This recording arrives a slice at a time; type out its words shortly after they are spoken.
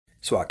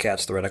SWAT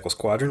Cats The Radical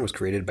Squadron was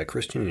created by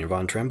Christian and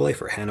Yvonne Tremblay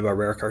for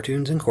Hanna-Barbera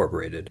Cartoons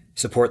Incorporated.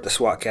 Support the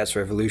SWAT Cats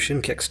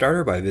Revolution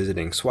Kickstarter by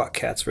visiting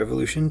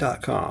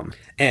swatcatsrevolution.com.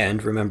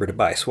 And remember to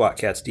buy SWAT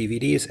Cats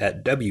DVDs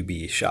at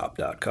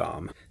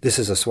wbshop.com. This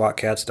is a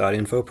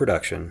SWATcats.info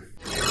production.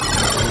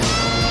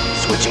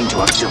 Switching to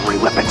auxiliary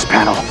weapons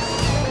panel.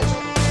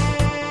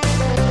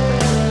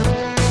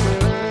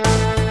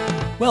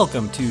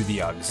 Welcome to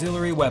the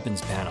Auxiliary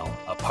Weapons Panel,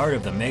 a part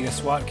of the Mega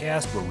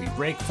SWATcast where we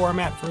break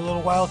format for a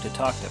little while to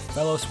talk to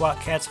fellow SWAT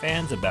Cats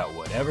fans about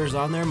whatever's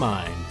on their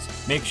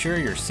minds. Make sure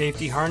your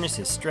safety harness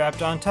is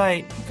strapped on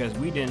tight because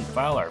we didn't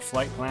file our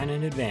flight plan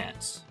in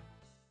advance.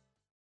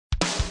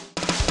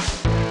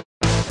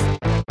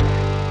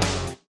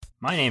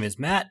 My name is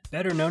Matt,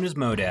 better known as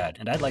Modad,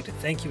 and I'd like to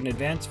thank you in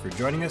advance for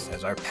joining us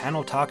as our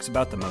panel talks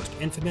about the most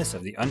infamous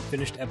of the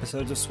unfinished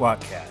episodes of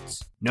SWAT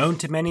Cats. Known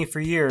to many for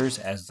years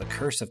as the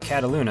Curse of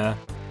Cataluna,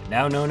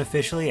 now known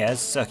officially as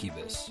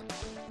Succubus.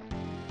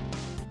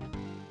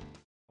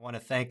 I want to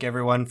thank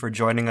everyone for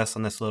joining us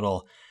on this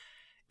little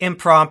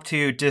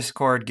impromptu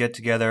Discord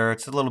get-together.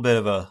 It's a little bit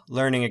of a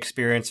learning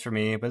experience for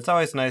me, but it's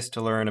always nice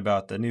to learn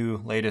about the new,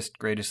 latest,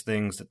 greatest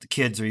things that the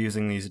kids are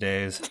using these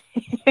days.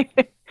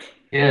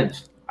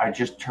 Kids. I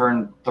just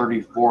turned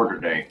 34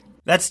 today.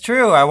 That's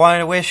true. I wanted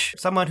to wish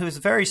someone who's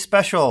very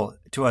special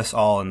to us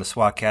all in the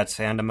SWAT Cats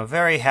fandom a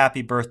very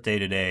happy birthday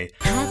today.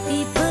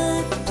 Happy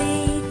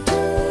birthday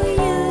to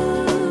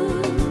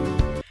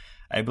you.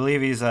 I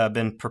believe he's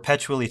been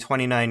perpetually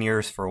 29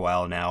 years for a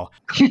while now.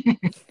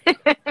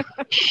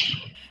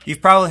 You've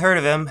probably heard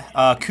of him,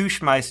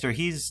 Kushmeister.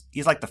 He's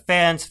like the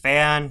fan's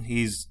fan.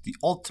 He's the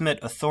ultimate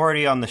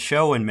authority on the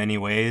show in many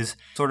ways,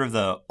 sort of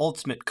the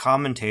ultimate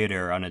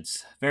commentator on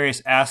its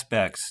various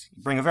aspects.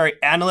 You bring a very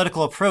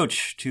analytical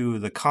approach to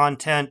the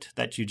content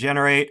that you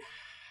generate,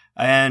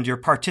 and your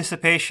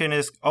participation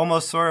is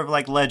almost sort of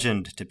like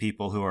legend to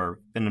people who have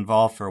been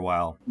involved for a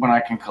while. When I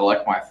can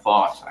collect my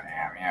thoughts, I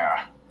am,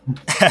 yeah.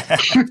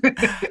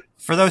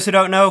 For those who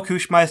don't know,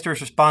 Kushmeister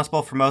is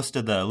responsible for most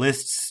of the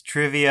lists,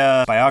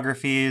 trivia,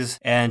 biographies,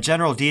 and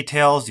general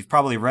details you've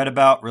probably read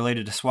about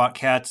related to SWAT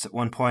Cats at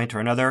one point or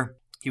another.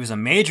 He was a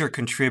major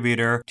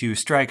contributor to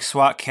Strike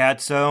SWAT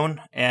Cat Zone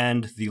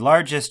and the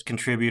largest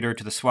contributor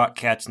to the SWAT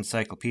Cats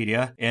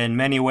Encyclopedia. In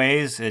many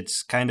ways,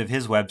 it's kind of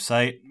his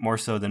website, more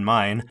so than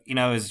mine. You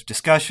know, his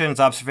discussions,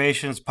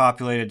 observations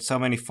populated so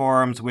many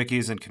forums,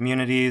 wikis, and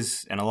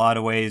communities. In a lot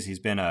of ways, he's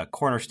been a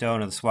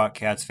cornerstone of the SWAT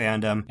Cats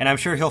fandom. And I'm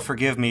sure he'll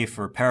forgive me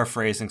for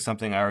paraphrasing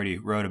something I already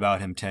wrote about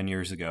him 10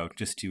 years ago,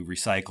 just to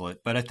recycle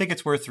it. But I think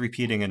it's worth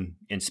repeating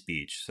in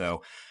speech.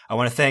 So I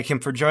want to thank him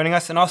for joining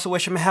us and also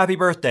wish him a happy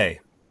birthday.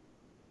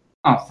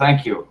 Oh,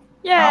 thank you.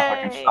 Yay! Now if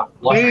I can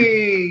stop blushing.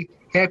 Hey,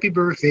 happy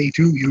birthday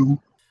to you.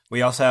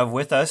 We also have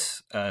with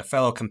us a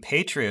fellow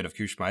compatriot of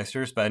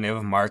Kushmeister's by the name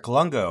of Mark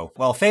Lungo.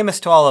 Well, famous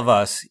to all of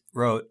us,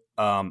 wrote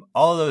all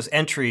of those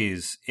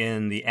entries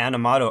in the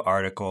Animato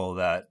article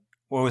that,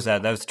 what was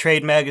that? That was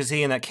Trade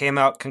magazine that came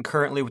out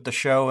concurrently with the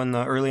show in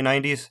the early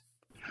 90s?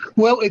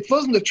 Well, it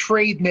wasn't a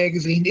trade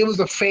magazine. It was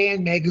a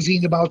fan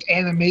magazine about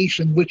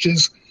animation, which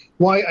is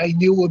why I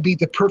knew it would be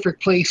the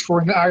perfect place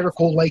for an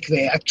article like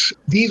that.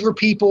 These were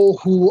people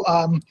who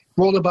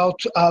wrote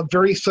about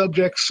various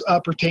subjects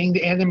pertaining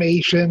to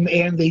animation,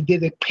 and they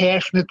did it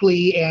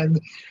passionately, and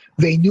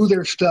they knew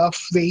their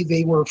stuff.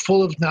 They were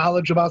full of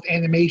knowledge about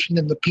animation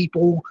and the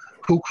people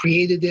who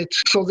created it.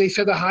 So they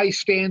set a high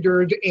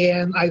standard,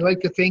 and I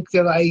like to think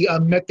that I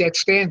met that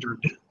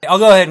standard. I'll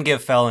go ahead and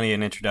give Felony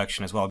an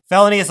introduction as well.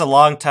 Felony is a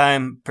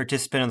longtime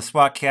participant in the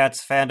SWAT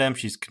Cats fandom.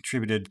 She's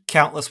contributed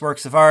countless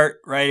works of art,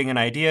 writing, and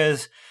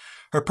ideas.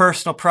 Her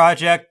personal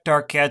project,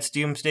 Dark Cat's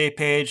Doomsday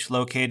Page,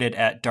 located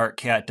at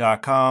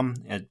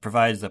darkcat.com, it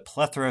provides a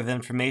plethora of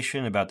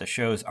information about the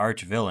show's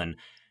arch-villain.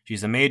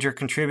 She's a major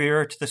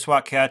contributor to the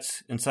SWAT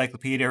Cats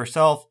Encyclopedia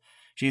herself.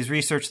 She's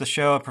researched the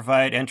show and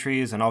provided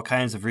entries and all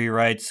kinds of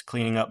rewrites,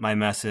 cleaning up my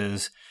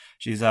messes.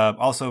 She's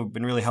also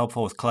been really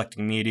helpful with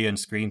collecting media and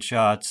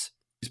screenshots.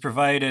 She's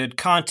provided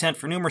content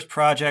for numerous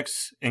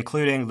projects,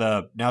 including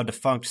the now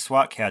defunct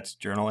SWAT Cats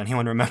Journal.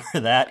 Anyone remember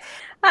that?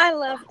 I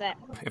love that.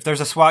 If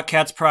there's a SWAT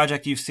Cats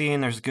project you've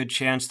seen, there's a good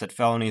chance that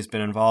Felony's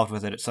been involved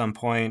with it at some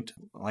point.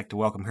 I'd like to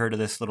welcome her to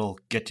this little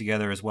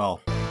get-together as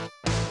well.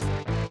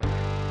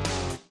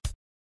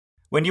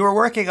 When you were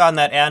working on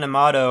that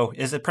Animato,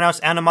 is it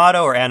pronounced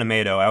Animato or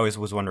Animato? I always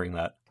was wondering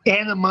that.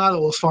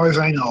 Animato, as far as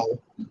I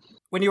know.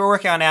 When you were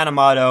working on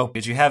Animato,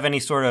 did you have any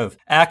sort of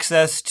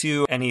access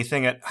to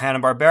anything at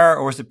Hanna-Barbera,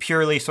 or was it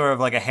purely sort of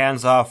like a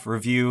hands-off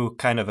review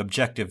kind of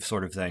objective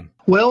sort of thing?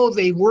 Well,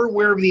 they were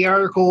aware of the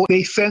article.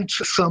 They sent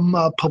some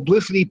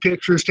publicity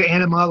pictures to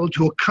Animato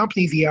to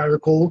accompany the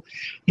article.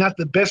 Not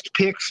the best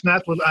pics,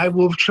 not what I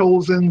would have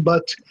chosen,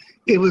 but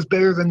it was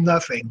better than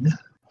nothing.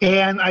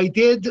 And I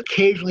did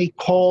occasionally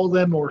call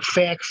them or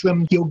fax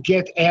them. You'll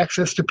get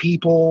access to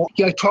people.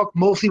 I talked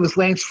mostly with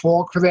Lance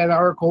Falk for that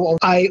article.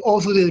 I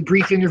also did a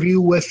brief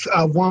interview with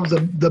one of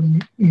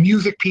the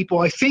music people.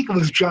 I think it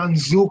was John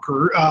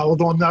Zucker,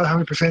 although I'm not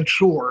 100%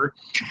 sure.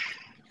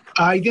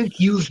 I didn't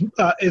use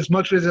as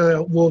much as I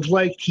would have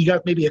liked. He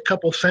got maybe a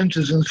couple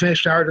sentences in the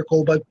finished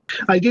article, but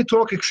I did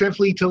talk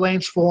extensively to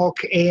Lance Falk,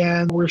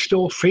 and we're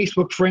still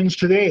Facebook friends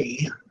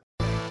today.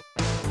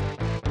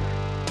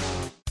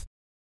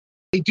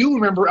 I do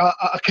remember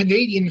a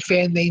Canadian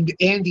fan named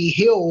Andy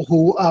Hill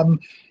who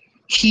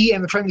he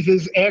and a friend of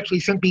his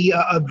actually sent me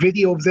a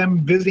video of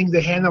them visiting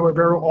the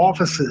Hanna-Barbera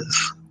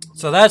offices.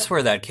 So that's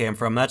where that came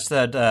from. That's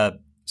that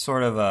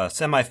sort of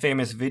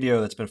semi-famous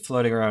video that's been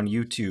floating around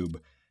YouTube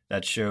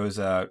that shows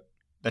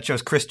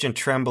Christian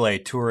Tremblay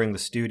touring the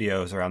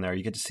studios around there.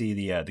 You get to see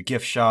the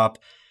gift shop,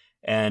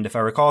 and if I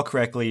recall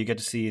correctly, you get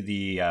to see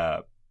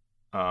the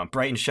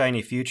bright and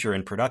shiny future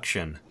in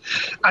production.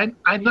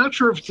 I'm not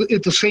sure if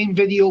it's the same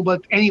video,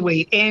 but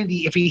anyway,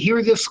 Andy, if you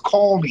hear this,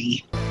 call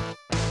me.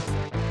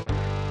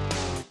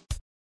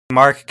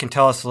 Mark can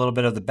tell us a little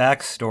bit of the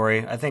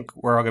backstory. I think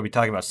we're all going to be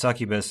talking about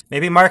Succubus.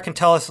 Maybe Mark can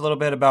tell us a little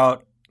bit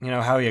about,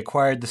 how he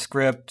acquired the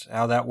script,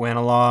 how that went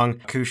along.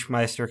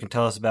 Kushmeister can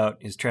tell us about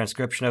his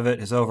transcription of it,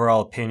 his overall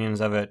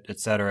opinions of it,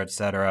 etc.,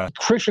 etc.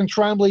 Christian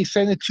Tremblay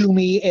sent it to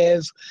me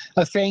as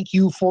a thank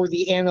you for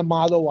the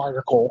Animato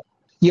article.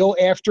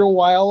 After a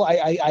while,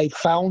 I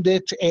found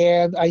it,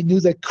 and I knew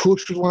that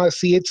Kush would want to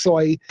see it, so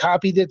I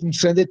copied it and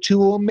sent it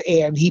to him,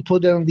 and he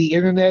put it on the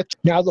internet.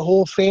 Now the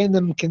whole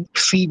fandom can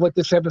see what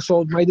this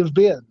episode might have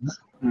been.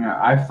 Yeah,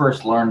 I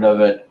first learned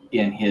of it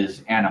in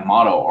his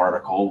Animato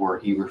article, where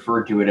he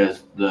referred to it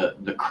as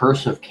the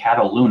Curse of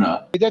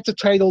Cataluna. That's a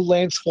title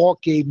Lance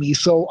Falk gave me,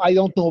 so I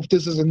don't know if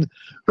this is an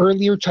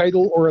earlier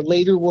title or a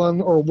later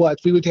one or what.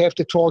 We would have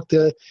to talk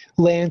to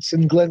Lance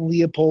and Glenn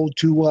Leopold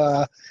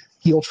to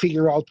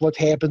figure out what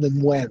happened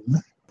and when.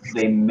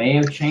 They may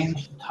have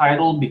changed the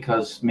title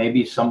because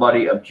maybe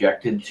somebody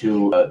objected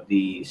to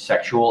the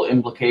sexual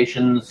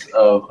implications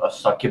of a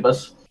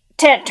succubus.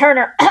 Ted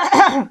Turner.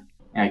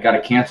 And I got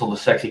to cancel the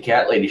Sexy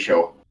Cat Lady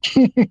show.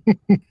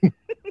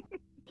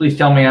 Please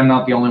tell me I'm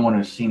not the only one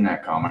who's seen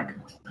that comic.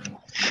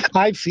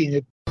 I've seen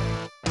it.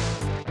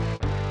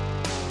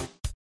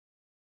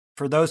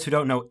 For those who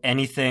don't know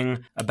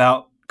anything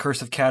about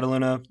Curse of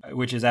Cataluna,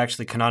 which is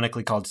actually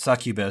canonically called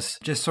Succubus,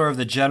 just sort of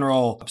the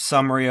general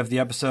summary of the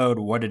episode,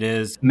 what it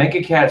is.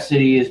 Mega Cat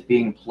City is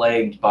being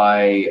plagued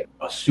by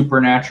a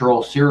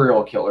supernatural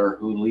serial killer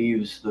who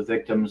leaves the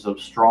victims of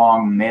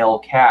strong male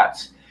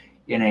cats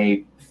in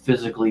a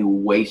physically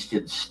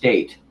wasted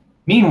state.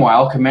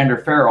 Meanwhile, Commander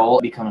Farrell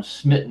becomes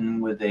smitten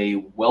with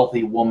a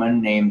wealthy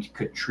woman named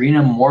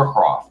Katrina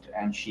Moorcroft,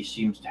 and she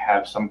seems to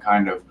have some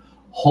kind of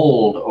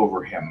hold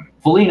over him.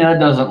 Felina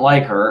doesn't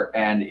like her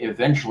and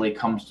eventually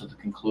comes to the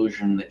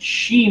conclusion that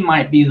she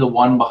might be the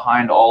one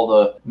behind all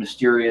the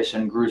mysterious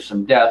and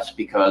gruesome deaths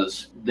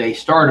because they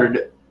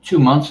started 2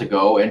 months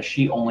ago and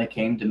she only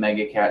came to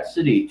Mega Cat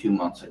City 2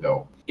 months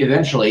ago.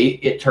 Eventually,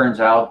 it turns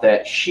out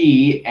that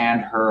she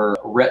and her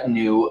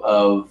retinue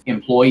of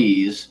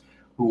employees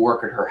who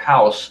work at her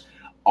house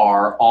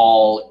are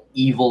all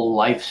evil,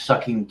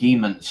 life-sucking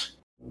demons.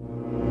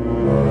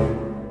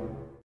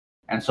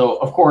 And so,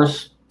 of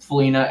course,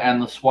 Felina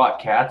and the SWAT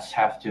cats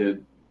have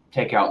to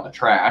take out the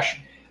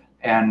trash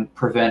and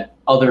prevent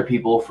other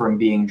people from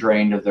being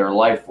drained of their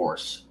life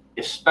force,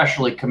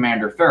 especially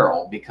Commander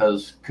Farrell,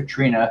 because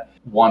Katrina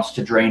wants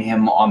to drain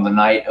him on the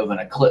night of an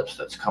eclipse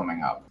that's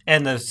coming up.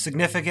 And the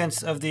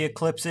significance of the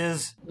eclipse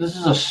is? This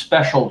is a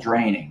special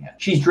draining.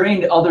 She's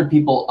drained other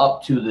people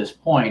up to this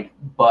point,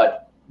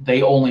 but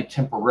they only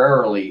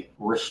temporarily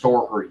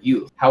restore her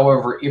youth.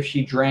 However, if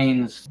she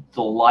drains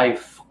the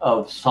life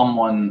of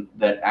someone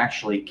that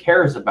actually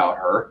cares about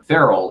her,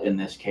 Farrell in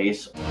this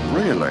case,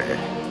 Really?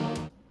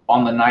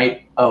 on the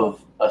night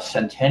of a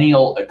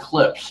centennial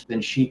eclipse,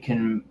 then she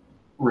can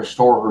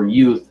restore her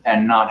youth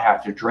and not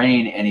have to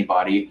drain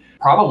anybody,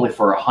 probably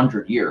for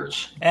 100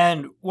 years.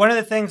 And one of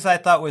the things I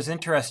thought was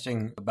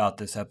interesting about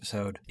this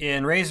episode,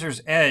 in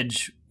Razor's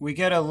Edge, we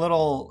get a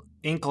little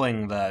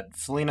inkling that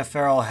Felina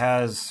Farrell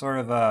has sort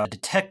of a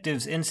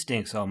detective's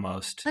instincts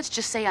almost. Let's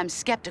just say I'm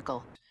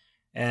skeptical.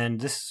 And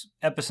this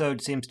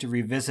episode seems to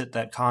revisit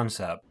that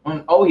concept.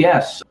 Oh,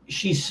 yes.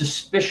 She's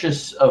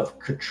suspicious of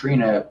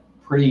Katrina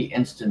pretty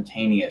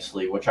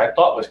instantaneously, which I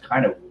thought was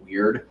kind of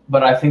weird.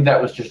 But I think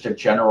that was just a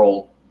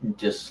general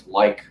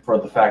dislike for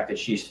the fact that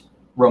she's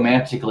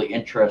romantically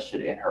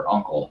interested in her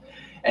uncle.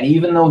 And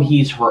even though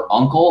he's her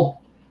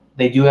uncle,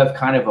 they do have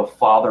kind of a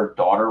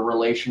father-daughter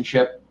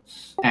relationship.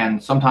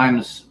 And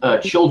sometimes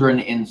children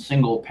in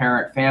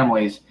single-parent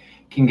families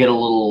can get a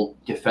little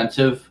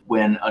defensive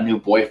when a new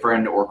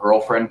boyfriend or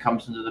girlfriend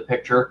comes into the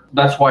picture.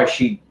 That's why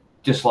she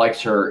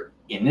dislikes her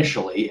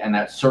initially, and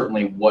that's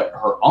certainly what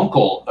her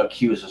uncle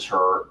accuses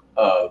her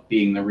of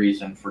being the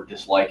reason for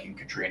disliking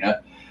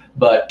Katrina.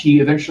 But she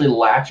eventually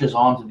latches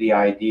onto the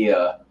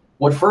idea.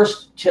 What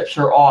first tips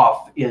her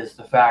off is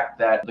the fact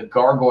that the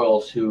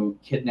gargoyles who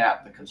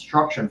kidnap the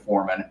construction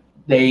foreman,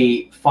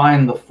 they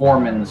find the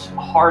foreman's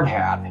hard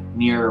hat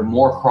near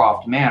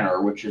Moorcroft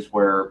Manor, which is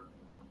where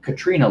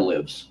Katrina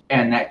lives,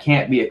 and that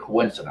can't be a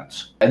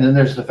coincidence. And then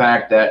there's the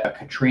fact that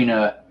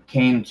Katrina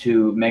came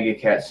to Mega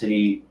Cat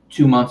City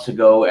 2 months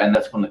ago, and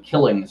that's when the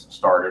killings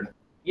started.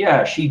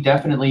 Yeah, she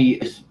definitely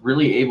is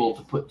really able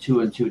to put two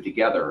and two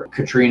together.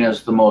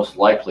 Katrina's the most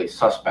likely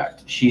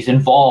suspect. She's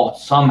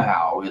involved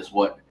somehow, is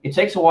what. It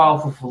takes a while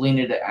for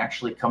Felina to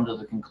actually come to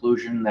the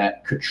conclusion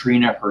that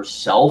Katrina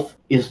herself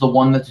is the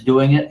one that's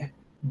doing it,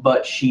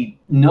 but she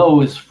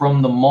knows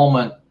from the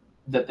moment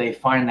that they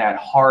find that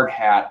hard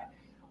hat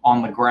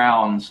on the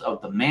grounds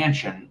of the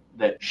mansion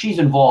that she's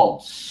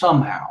involved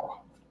somehow,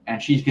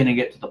 and she's going to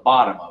get to the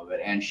bottom of it,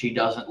 and she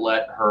doesn't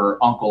let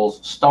her uncle's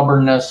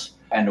stubbornness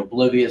and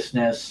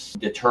obliviousness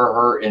deter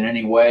her in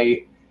any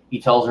way. He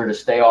tells her to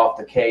stay off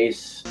the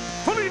case.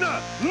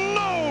 Felina,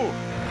 no!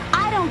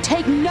 I don't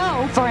take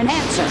no for an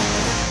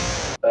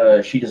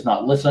answer. She does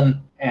not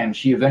listen, and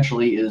she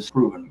eventually is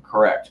proven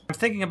correct. I'm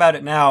thinking about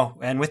it now,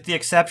 and with the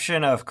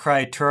exception of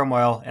Cry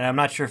Turmoil, and I'm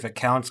not sure if it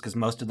counts because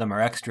most of them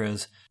are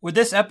extras, would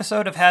this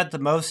episode have had the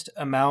most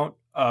amount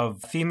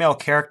of female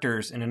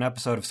characters in an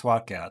episode of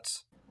SWAT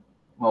Cats?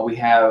 Well, we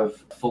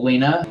have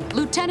Felina,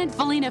 Lieutenant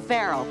Felina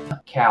Farrell.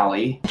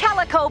 Callie,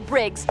 Calico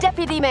Briggs,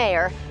 Deputy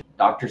Mayor.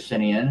 Dr.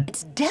 Sinian.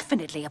 It's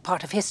definitely a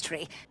part of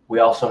history. We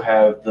also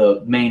have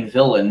the main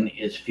villain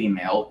is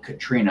female,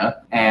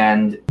 Katrina,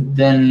 and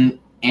then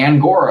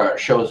Angora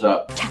shows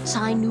up Cat's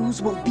Eye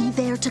News will be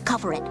there to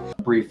cover it.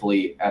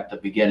 briefly at the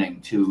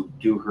beginning to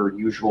do her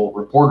usual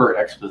reporter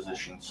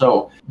exposition.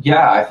 So,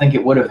 yeah, I think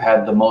it would have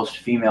had the most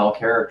female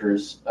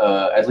characters,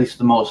 at least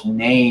the most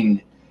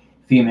named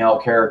female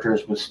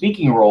characters with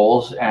speaking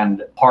roles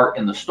and part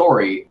in the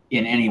story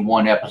in any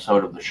one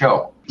episode of the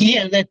show.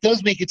 Yeah, that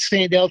does make it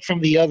stand out from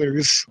the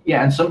others.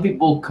 Yeah, and some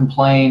people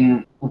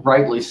complain,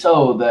 rightly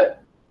so,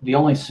 that the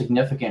only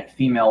significant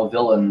female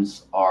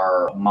villains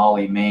are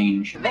Molly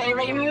Mange They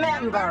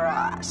remember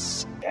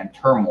us. and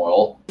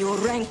Turmoil. Your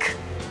rank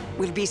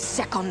will be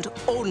second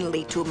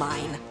only to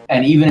mine.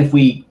 And even if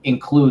we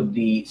include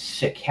the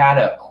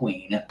Cicada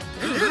Queen,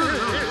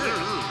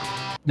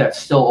 that's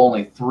still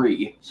only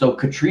 3. So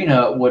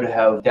Katrina would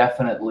have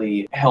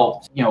definitely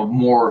helped,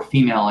 more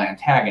female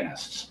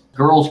antagonists.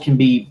 Girls can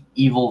be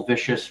evil,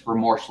 vicious,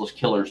 remorseless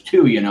killers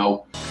too,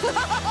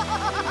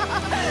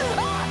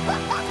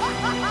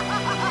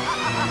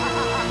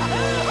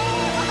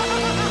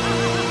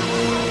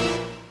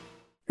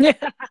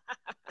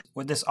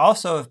 Would this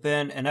also have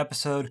been an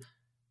episode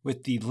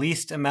with the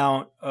least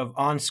amount of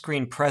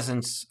on-screen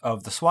presence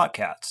of the SWAT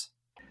Cats?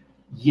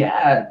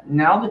 Yeah,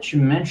 now that you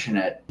mention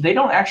it, they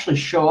don't actually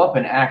show up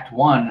in Act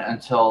 1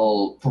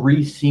 until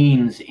 3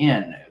 scenes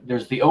in.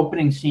 There's the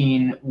opening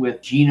scene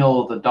with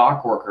Gino, the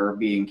dock worker,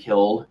 being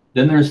killed.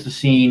 Then there's the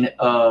scene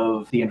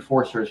of the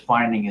enforcers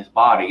finding his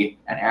body.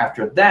 And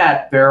after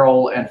that,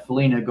 Farrell and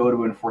Felina go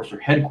to enforcer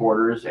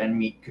headquarters and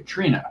meet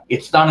Katrina.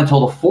 It's not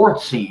until the 4th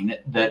scene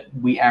that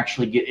we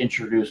actually get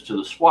introduced to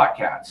the SWAT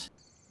Cats.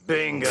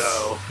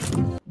 Bingo.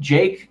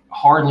 Jake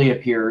hardly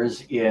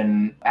appears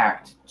in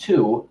Act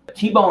 2.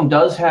 T-Bone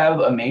does have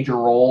a major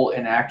role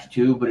in Act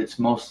 2, but it's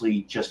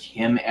mostly just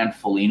him and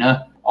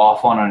Felina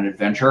off on an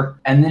adventure.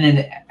 And then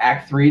in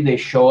Act 3, they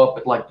show up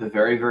at the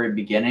very, very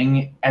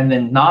beginning, and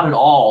then not at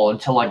all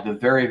until the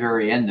very,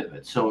 very end of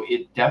it. So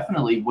it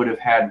definitely would have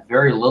had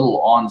very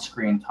little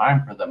on-screen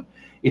time for them.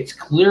 It's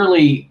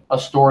clearly a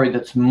story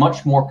that's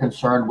much more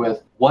concerned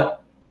with what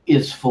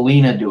is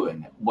Felina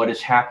doing? What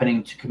is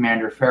happening to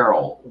Commander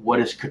Farrell? What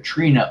is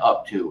Katrina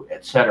up to?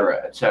 Et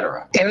cetera, et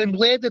cetera. And I'm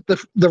glad that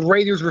the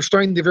writers were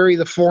starting to vary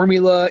the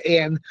formula,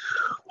 and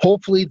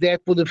hopefully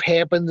that would have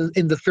happened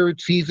in the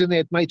 3rd season.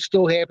 It might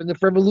still happen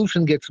if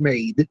Revolution gets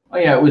made. Oh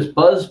yeah, it was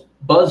Buzz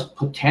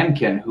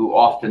Potemkin who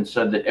often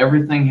said that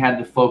everything had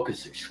to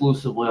focus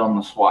exclusively on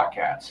the SWAT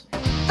Cats.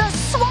 The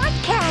SWAT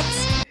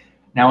Cats!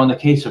 Now, in the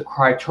case of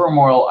Cry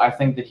Turmoil, I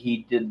think that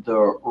he did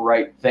the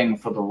right thing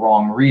for the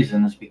wrong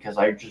reasons, because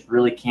I just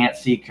really can't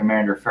see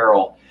Commander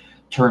Farrell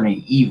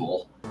turning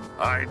evil.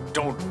 I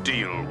don't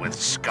deal with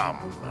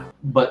scum.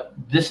 But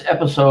this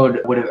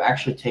episode would have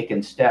actually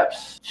taken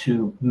steps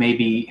to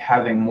maybe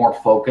having more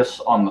focus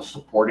on the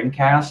supporting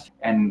cast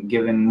and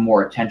giving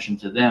more attention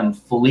to them,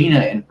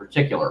 Felina in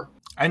particular.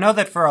 I know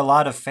that for a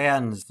lot of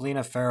fans,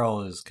 Felina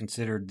Farrell is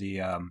considered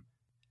the,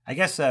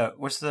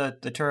 what's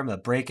the term, the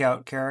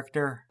breakout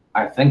character?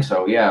 I think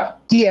so, yeah.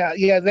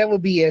 Yeah, that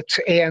would be it.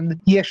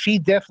 And yes, she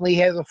definitely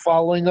has a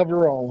following of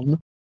her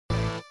own.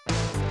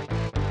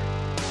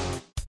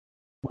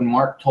 When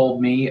Mark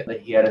told me that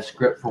he had a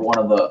script for one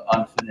of the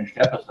unfinished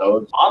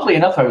episodes, oddly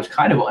enough, I was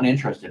kind of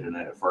uninterested in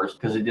it at first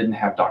because it didn't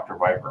have Dr.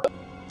 Viper.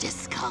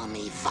 Just call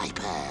me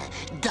Viper,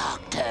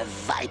 Dr.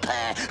 Viper.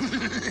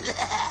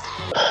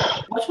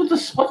 What's with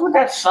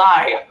that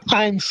sigh?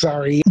 I'm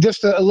sorry.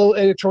 Just a little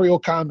editorial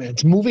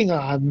comment. Moving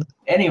on.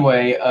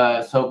 Anyway,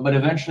 but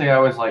eventually I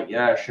was like,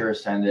 yeah, sure,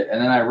 send it. And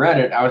then I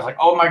read it. I was like,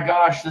 oh my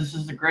gosh, this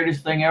is the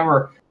greatest thing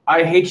ever.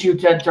 I hate you,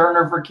 Ted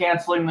Turner, for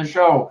canceling the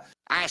show.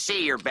 I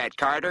see your bet,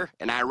 Carter,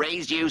 and I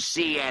raised you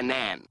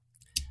CNN.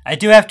 I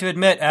do have to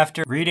admit,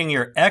 after reading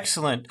your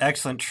excellent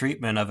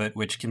treatment of it,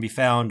 which can be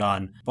found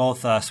on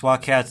both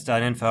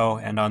swatcats.info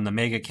and on the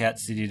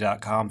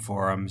megacatcity.com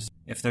forums,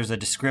 if there's a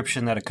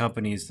description that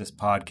accompanies this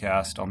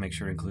podcast, I'll make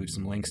sure to include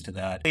some links to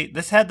that.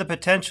 This had the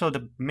potential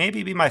to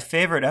maybe be my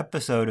favorite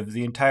episode of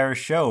the entire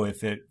show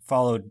if it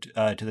followed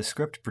to the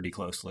script pretty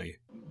closely.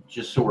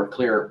 Just so we're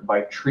clear,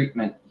 by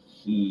treatment,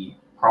 he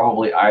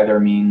probably either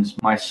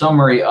means my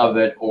summary of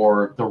it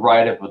or the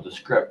write-up of the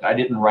script. I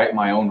didn't write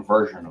my own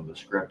version of the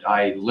script.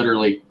 I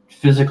literally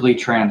physically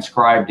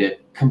transcribed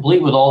it,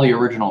 complete with all the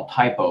original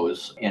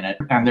typos in it.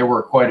 And there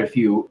were quite a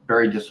few.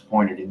 Very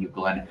disappointed in you,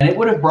 Glenn. And it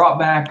would have brought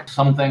back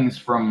some things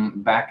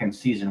from back in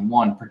season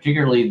 1,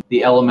 particularly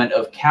the element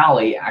of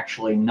Callie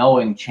actually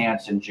knowing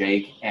Chance and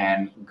Jake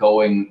and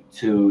going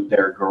to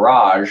their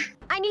garage.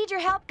 I need your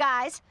help,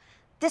 guys.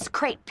 This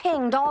crate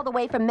pinged all the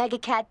way from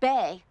Megacat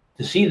Bay.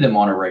 To see them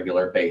on a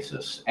regular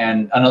basis.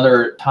 And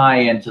another tie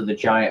into the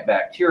giant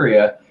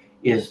bacteria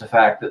is the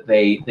fact that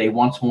they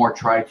once more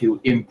try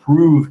to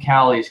improve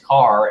Callie's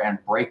car and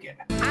break it.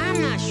 I'm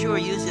not sure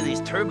using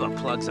these turbo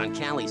plugs on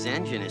Callie's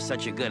engine is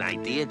such a good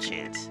idea,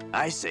 Chance.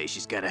 I say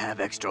she's got to have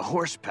extra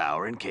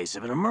horsepower in case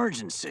of an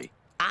emergency.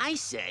 I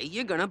say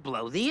you're gonna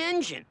blow the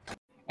engine.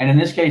 And in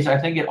this case, I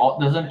think it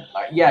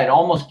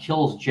almost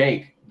kills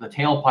Jake. The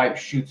tailpipe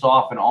shoots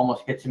off and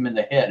almost hits him in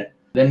the head.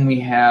 Then we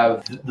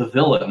have the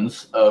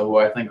villains, who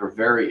I think are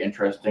very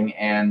interesting,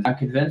 and I'm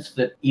convinced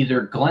that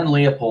either Glenn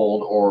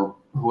Leopold or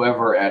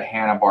whoever at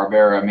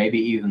Hanna-Barbera, maybe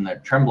even the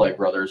Tremblay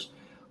brothers,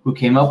 who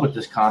came up with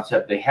this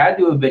concept, they had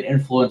to have been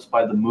influenced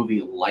by the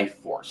movie Life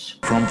Force.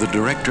 From the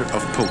director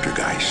of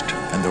Poltergeist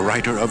and the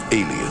writer of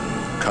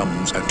Alien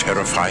comes a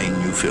terrifying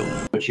new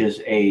film. Which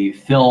is a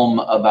film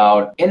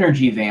about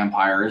energy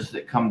vampires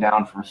that come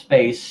down from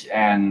space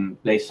and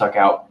they suck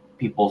out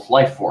people's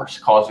life force,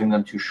 causing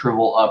them to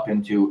shrivel up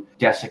into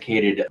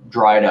desiccated,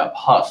 dried up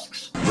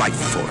husks. Life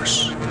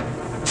Force.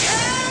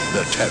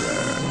 The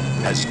terror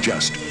has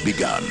just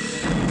begun.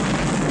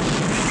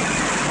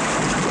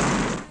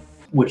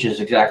 Which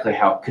is exactly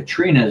how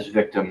Katrina's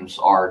victims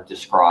are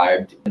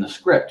described in the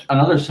script.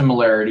 Another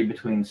similarity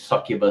between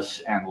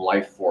Succubus and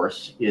Life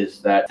Force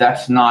is that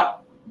that's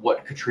not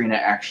what Katrina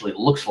actually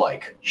looks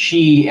like.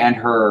 She and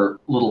her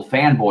little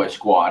fanboy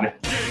squad,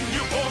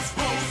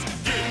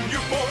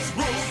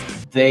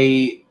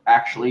 they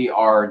actually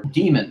are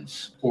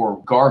demons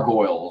or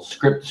gargoyles.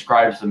 Script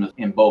describes them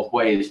in both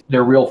ways.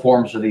 They're real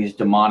forms of these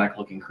demonic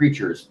looking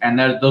creatures. And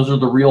those are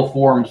the real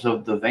forms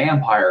of the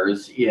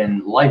vampires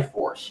in Life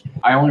Force.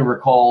 I only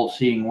recall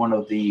seeing one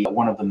of the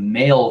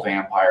male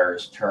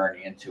vampires turn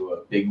into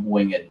a big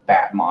winged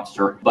bat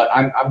monster. But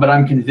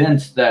I'm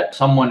convinced that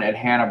someone at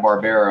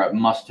Hanna-Barbera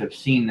must have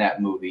seen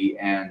that movie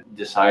and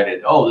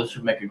decided, oh, this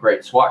would make a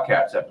great SWAT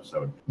Cats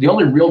episode. The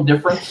only real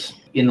difference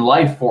in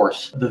Life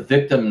Force, the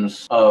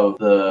victims of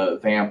the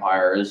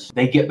vampires,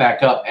 they get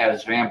back up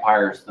as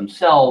vampires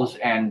themselves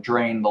and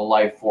drain the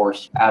life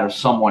force out of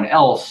someone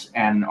else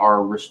and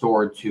are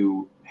restored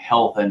to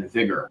health and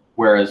vigor.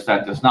 Whereas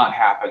that does not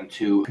happen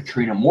to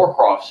Katrina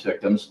Moorcroft's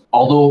victims,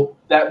 although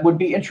that would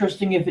be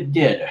interesting if it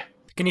did.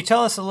 Can you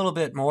tell us a little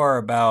bit more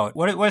about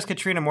what is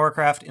Katrina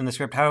Moorcroft in the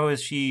script? How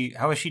is she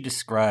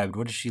described?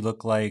 What does she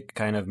look like?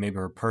 Kind of maybe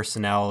her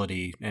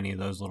personality, any of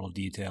those little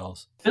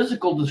details.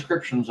 Physical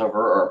descriptions of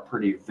her are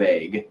pretty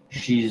vague.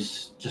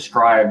 She's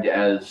described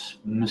as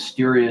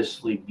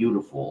mysteriously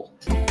beautiful.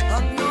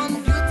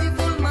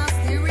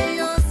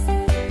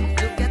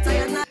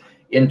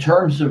 In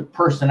terms of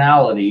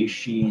personality,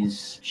 she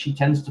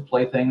tends to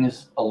play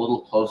things a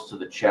little close to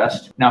the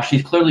chest. Now,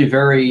 she's clearly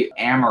very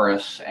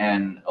amorous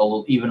and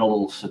even a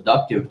little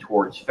seductive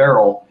towards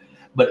Farrell,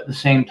 but at the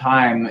same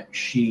time,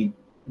 she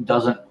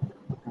doesn't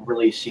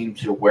really seem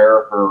to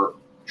wear her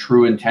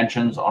true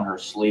intentions on her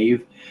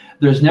sleeve.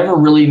 There's never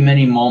really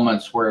many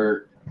moments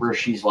where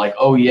she's like,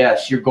 oh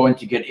yes, you're going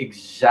to get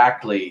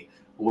exactly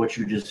what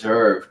you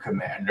deserve,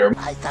 Commander.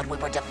 I thought we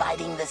were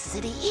dividing the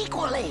city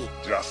equally.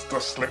 Just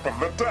a slip of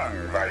the tongue,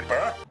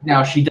 Viper.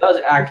 Now, she does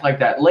act like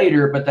that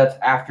later, but that's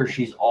after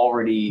she's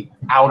already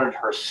outed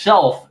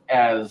herself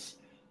as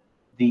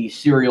the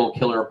serial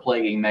killer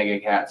plaguing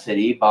Megacat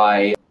City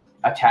by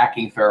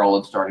attacking Farrell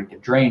and starting to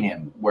drain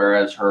him.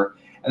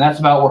 And that's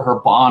about where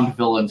her Bond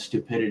villain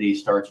stupidity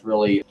starts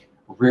really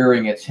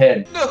rearing its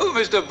head. No,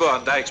 Mr.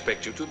 Bond, I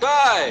expect you to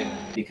die.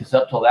 Because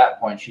up till that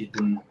point, she's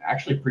been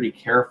actually pretty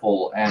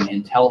careful and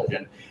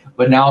intelligent.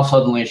 But now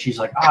suddenly she's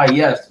like,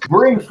 yes,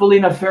 bring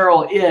Felina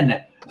Farrell in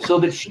so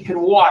that she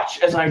can watch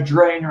as I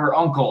drain her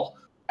uncle.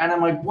 And I'm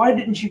like, why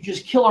didn't you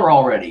just kill her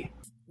already?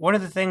 One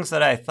of the things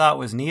that I thought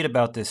was neat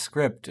about this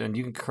script, and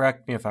you can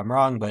correct me if I'm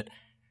wrong, but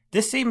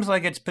this seems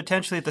like it's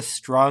potentially the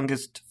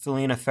strongest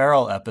Felina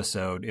Farrell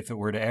episode if it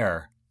were to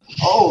air.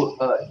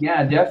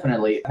 Yeah,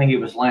 definitely. I think it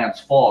was Lance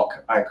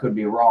Falk. I could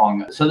be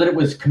wrong. So that it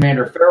was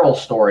Commander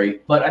Farrell's story,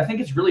 but I think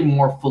it's really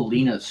more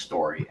Felina's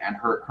story and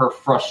her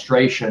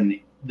frustration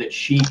that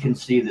she can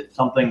see that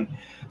something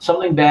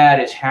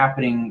bad is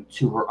happening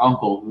to her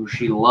uncle, who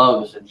she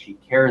loves and she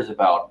cares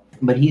about.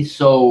 But he's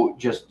so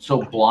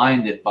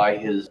blinded by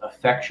his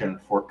affection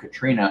for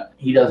Katrina,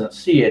 he doesn't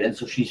see it. And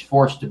so she's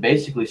forced to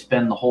basically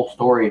spend the whole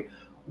story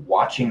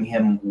watching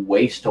him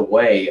waste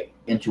away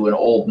into an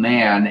old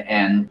man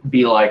and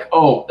be like,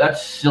 oh,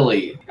 that's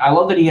silly. I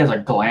love that he has a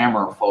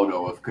glamour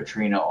photo of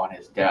Katrina on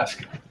his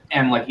desk.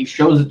 And like he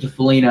shows it to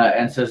Felina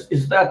and says,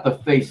 is that the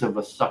face of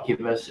a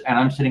succubus? And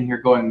I'm sitting here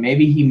going,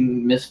 maybe he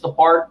missed the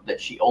part that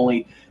she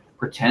only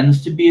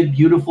pretends to be a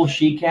beautiful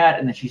she-cat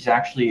and that she's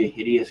actually a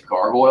hideous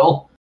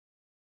gargoyle.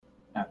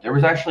 Now,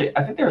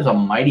 I think there was a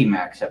Mighty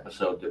Max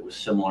episode that was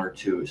similar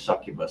to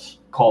Succubus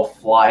called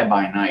Fly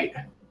by Night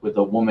with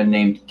a woman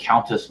named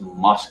Countess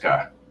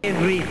Mosca.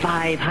 Every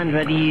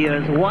 500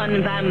 years,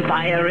 one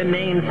vampire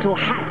remains to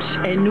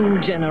hatch a new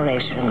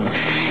generation.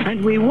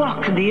 And we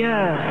walk the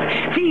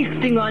earth,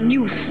 feasting on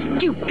you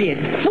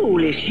stupid,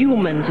 foolish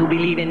humans who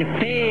believe in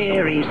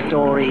fairy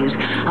stories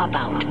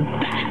about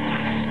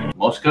bats.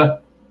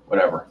 Mosca?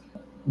 Whatever.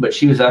 But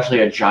she was actually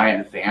a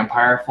giant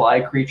vampire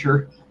fly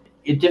creature.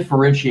 It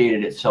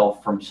differentiated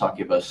itself from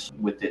Succubus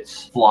with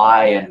its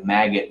fly and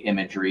maggot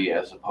imagery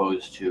as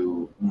opposed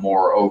to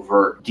more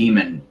overt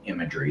demon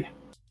imagery.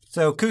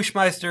 So,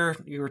 Kushmeister,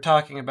 you were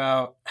talking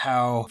about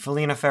how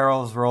Felina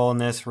Farrell's role in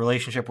this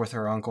relationship with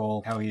her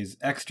uncle, how he's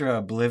extra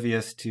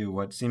oblivious to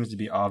what seems to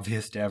be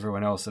obvious to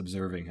everyone else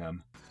observing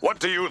him. What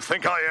do you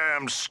think I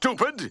am,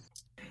 stupid?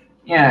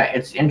 Yeah,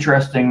 it's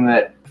interesting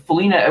that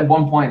Felina at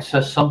one point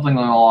says something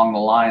along the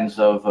lines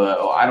of,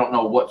 I don't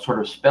know what sort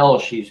of spell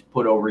she's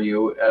put over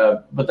you,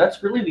 but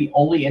that's really the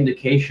only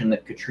indication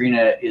that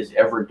Katrina is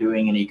ever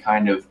doing any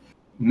kind of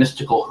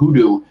mystical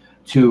hoodoo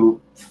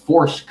to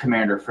force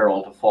Commander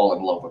Farrell to fall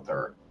in love with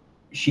her.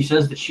 She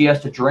says that she has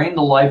to drain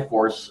the life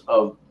force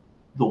of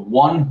the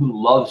one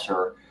who loves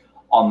her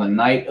on the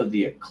night of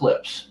the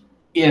eclipse.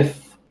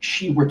 If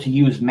she were to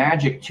use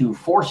magic to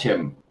force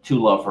him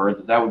to love her,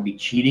 that would be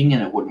cheating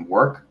and it wouldn't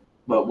work.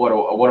 But what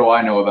do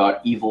I know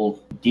about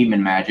evil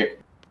demon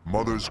magic?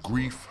 Mother's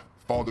grief,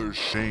 father's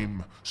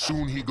shame,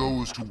 soon he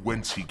goes to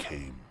whence he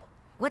came.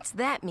 What's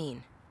that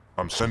mean?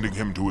 I'm sending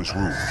him to his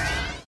room.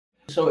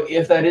 So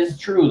if that is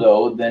true,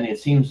 though, then it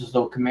seems as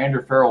though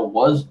Commander Farrell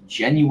was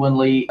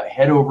genuinely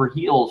head over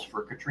heels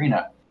for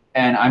Katrina.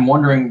 And I'm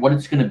wondering what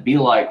it's going to be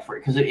like for,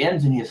 because it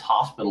ends in his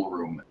hospital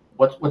room.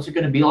 What's it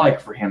going to be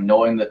like for him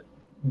knowing that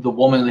the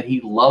woman that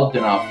he loved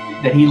enough,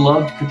 that he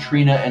loved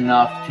Katrina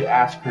enough to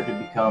ask her to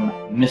become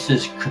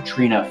Mrs.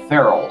 Katrina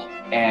Farrell,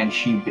 and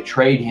she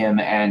betrayed him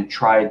and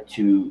tried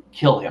to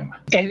kill him.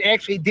 And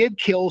actually did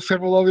kill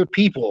several other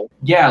people.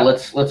 Yeah,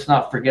 let's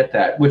not forget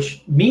that,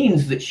 which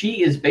means that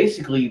she's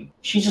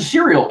a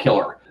serial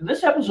killer.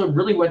 This episode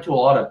really went to a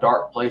lot of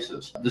dark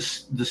places.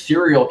 The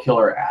serial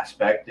killer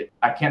aspect,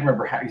 I can't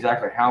remember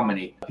exactly how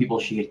many people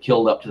she had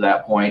killed up to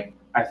that point.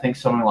 I think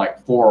something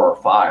like 4 or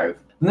 5.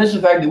 And this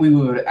is the fact that we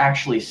would have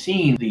actually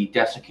seen the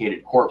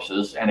desiccated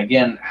corpses, and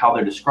again, how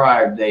they're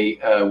described, they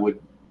would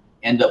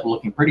end up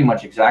looking pretty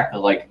much exactly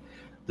like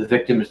the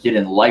victims did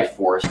in Life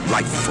Force.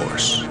 Life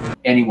Force.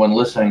 Anyone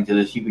listening to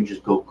this, you can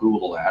just go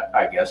Google that,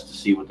 I guess, to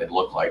see what they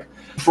look like.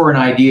 For an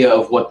idea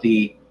of what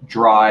the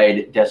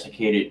dried,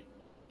 desiccated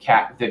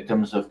cat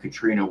victims of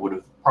Katrina would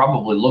have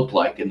probably looked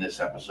like in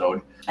this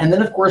episode. And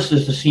then, of course,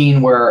 there's the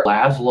scene where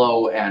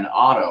Laszlo and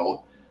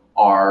Otto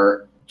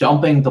are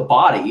dumping the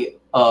body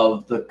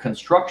of the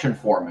construction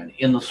foreman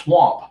in the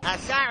swamp.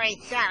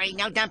 Sorry,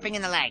 no dumping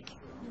in the lake.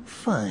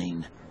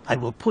 Fine. I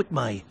will put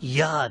my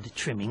yard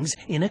trimmings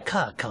in a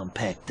car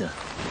compactor.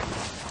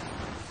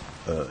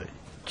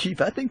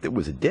 Chief, I think there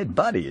was a dead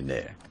body in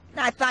there.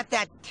 I thought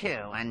that too,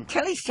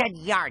 until he said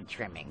yard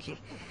trimmings. You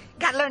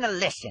gotta learn to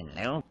listen,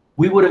 Lou.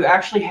 We would have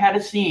actually had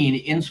a scene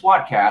in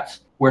SWAT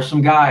Cats where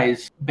some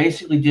guys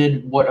basically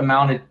did what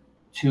amounted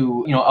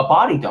to, a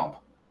body dump.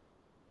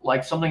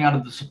 Like something out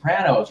of The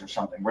Sopranos or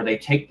something, where they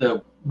take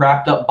the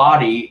wrapped up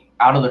body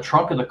out of the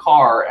trunk of the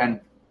car and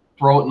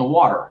throw it in the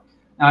water.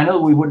 Now, I know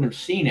we wouldn't have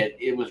seen it.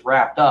 It was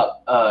wrapped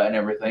up and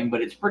everything,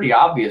 but it's pretty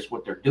obvious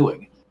what they're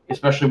doing,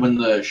 especially when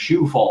the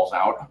shoe falls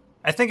out.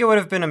 I think it would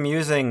have been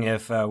amusing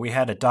if we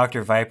had a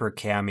Dr. Viper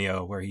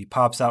cameo where he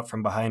pops out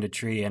from behind a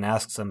tree and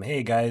asks them,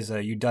 hey, guys,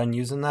 you done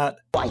using that?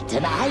 Quite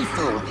an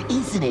eyeful,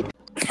 isn't it?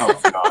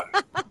 Oh,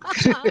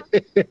 God.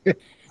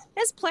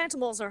 His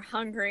plantables are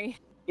hungry.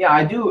 Yeah,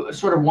 I do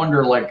sort of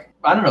wonder,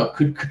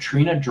 could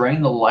Katrina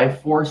drain the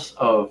life force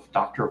of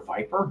Dr.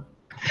 Viper?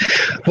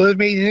 Well, it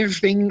made an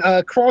interesting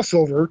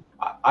crossover.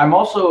 I'm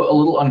also a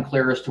little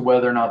unclear as to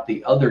whether or not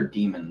the other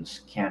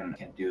demons can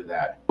do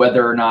that.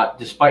 Whether or not,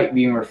 despite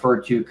being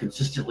referred to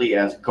consistently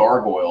as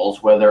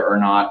gargoyles, whether or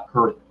not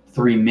her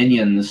 3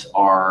 minions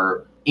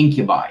are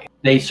incubi.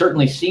 They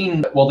certainly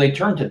they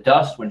turn to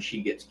dust when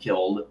she gets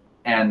killed,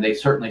 and they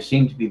certainly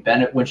seem to be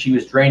when she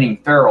was draining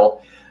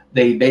Farrell,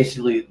 they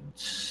basically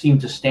seem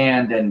to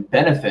stand and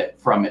benefit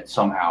from it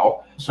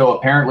somehow. So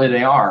apparently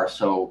they are.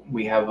 So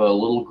we have a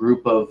little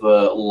group of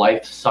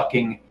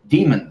life-sucking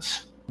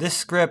demons. This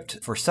script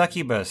for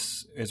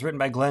Succubus is written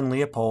by Glenn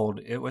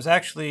Leopold. It was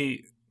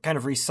actually kind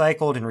of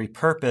recycled and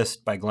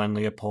repurposed by Glenn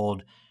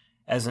Leopold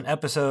as an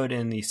episode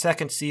in the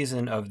second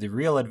season of The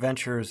Real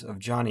Adventures of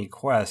Johnny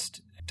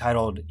Quest,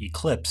 titled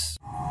Eclipse.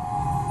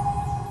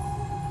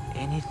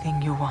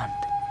 Anything you want.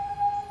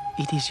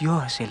 It is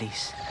yours,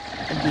 Elise.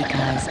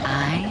 Because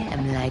I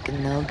am like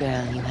no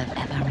girl you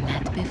have ever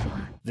met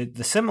before.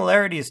 The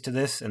similarities to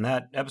this and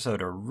that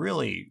episode are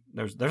really,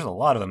 there's a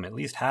lot of them, at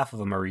least half of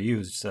them are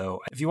reused. So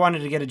if you wanted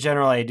to get a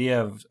general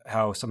idea of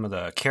how some of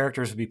the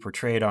characters would be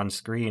portrayed on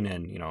screen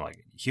in,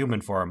 like human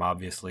form,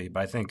 obviously,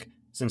 but I think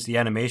since the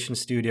animation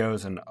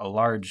studios and a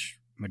large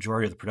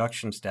majority of the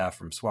production staff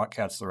from SWAT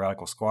Kats The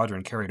Radical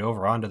Squadron carried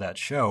over onto that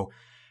show,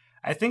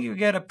 I think you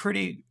get a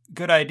pretty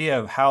good idea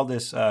of how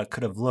this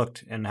could have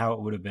looked and how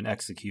it would have been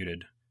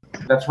executed.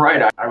 That's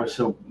right. I was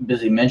so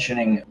busy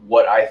mentioning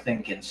what I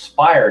think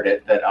inspired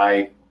it that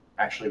I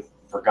actually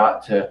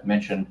forgot to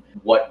mention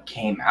what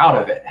came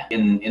out of it.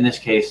 In this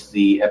case,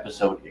 the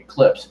episode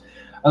Eclipse.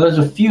 There's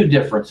a few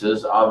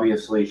differences.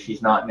 Obviously,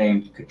 she's not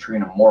named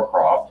Katrina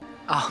Moorcroft.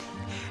 Oh,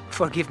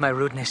 forgive my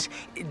rudeness.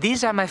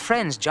 These are my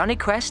friends, Johnny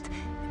Quest,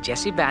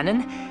 Jesse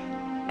Bannon,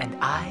 and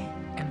I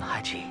am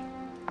Haji.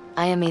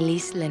 I am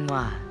Elise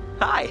Lenoir.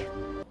 Hi.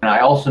 And I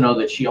also know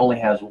that she only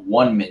has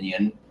one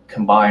minion,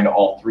 combined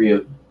all three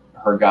of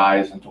her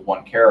guys into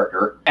one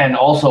character. And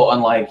also,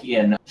 unlike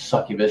in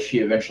Succubus, she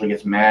eventually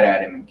gets mad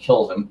at him and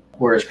kills him,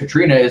 whereas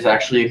Katrina is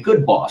actually a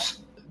good boss.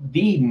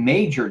 The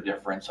major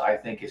difference, I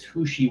think, is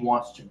who she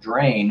wants to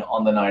drain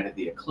on the night of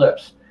the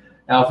eclipse.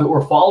 Now, if it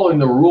were following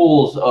the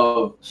rules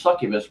of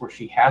Succubus, where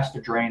she has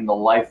to drain the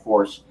life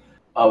force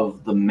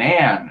of the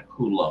man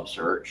who loves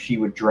her, she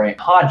would drain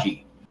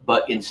Haji.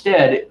 But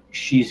instead,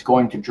 she's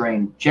going to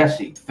drain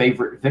Jesse,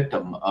 favorite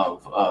victim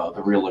of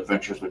The Real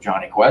Adventures with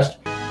Johnny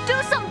Quest. Do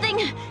something!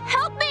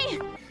 Help me!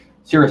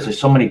 Seriously,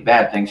 so many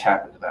bad things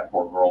happen to that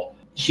poor girl.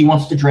 She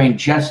wants to drain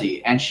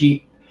Jesse, and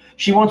she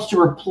wants to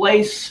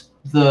replace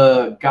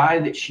the guy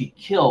that she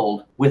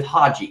killed with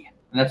Haji.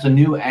 And that's a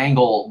new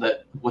angle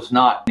that was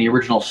not in the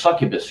original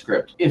Succubus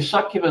script. If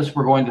Succubus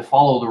were going to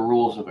follow the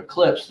rules of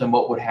Eclipse, then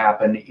what would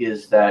happen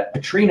is that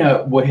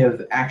Katrina would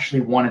have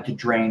actually wanted to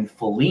drain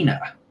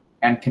Felina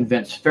and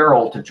convince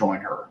Farrell to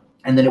join her.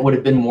 And then it would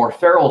have been more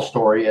Farrell's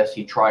story as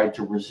he tried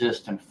to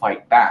resist and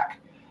fight back,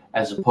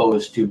 as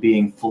opposed to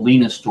being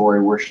Felina's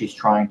story where she's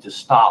trying to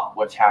stop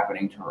what's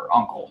happening to her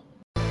uncle.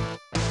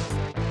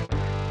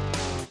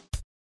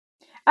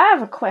 I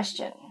have a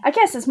question. I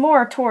guess it's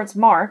more towards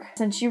Mark.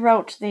 Since you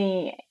wrote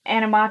the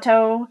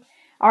Animato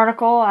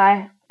article,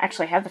 I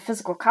actually have the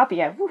physical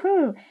copy of.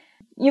 Woohoo!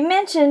 You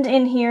mentioned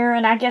in here,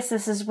 and I guess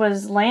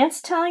was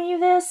Lance telling you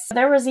this,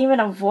 there was even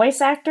a voice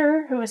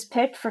actor who was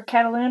picked for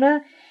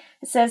Cataluna.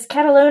 It says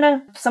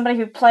Cataluna, somebody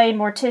who played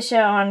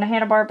Morticia on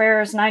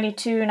Hanna-Barbera's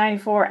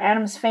 92-94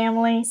 Addams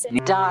Family.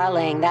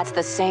 Darling, that's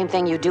the same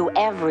thing you do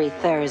every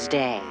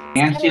Thursday.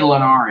 Nancy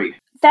Lenari.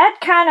 That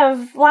kind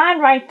of line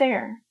right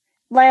there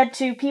led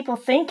to people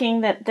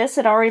thinking that this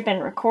had already been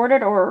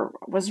recorded or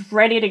was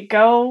ready to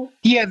go.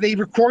 Yeah, they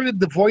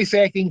recorded the voice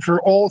acting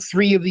for all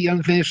three of the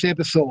unfinished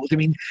episodes. I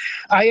mean,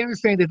 I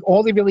understand that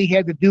all they really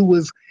had to do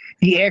was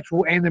the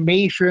actual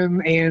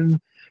animation,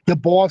 and the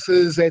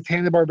bosses at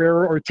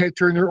Hanna-Barbera or Ted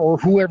Turner or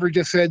whoever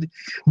just said,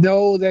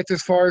 no, that's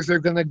as far as they're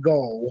going to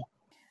go.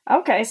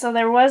 Okay, so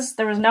there was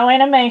no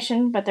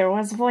animation, but there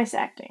was voice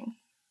acting.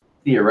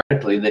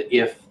 Theoretically, that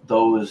if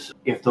those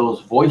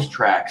voice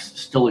tracks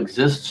still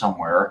exist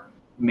somewhere,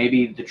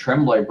 maybe the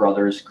Tremblay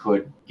brothers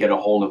could get a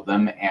hold of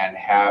them and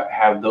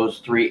have those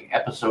 3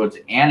 episodes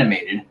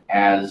animated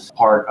as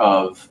part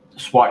of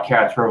SWAT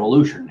Kats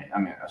Revolution. I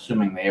mean,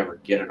 assuming they ever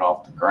get it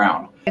off the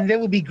ground. And that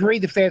would be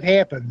great if that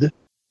happened.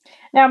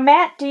 Now,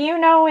 Matt, do you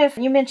know if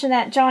you mentioned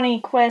that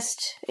Johnny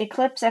Quest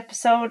Eclipse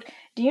episode,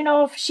 do you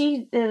know if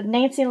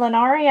Nancy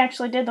Lenari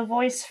actually did the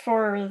voice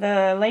for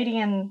the lady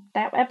in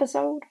that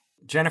episode?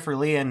 Jennifer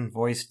Leon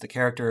voiced the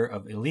character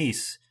of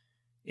Elise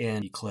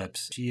in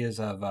Eclipse. She is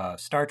of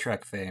Star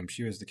Trek fame.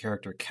 She was the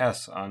character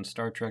Kess on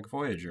Star Trek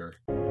Voyager.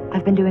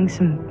 I've been doing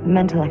some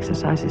mental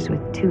exercises with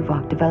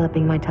Tuvok,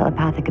 developing my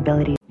telepathic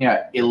abilities.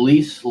 Yeah,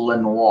 Elise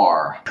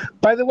Lenoir.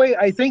 By the way,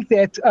 I think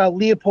that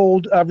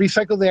Leopold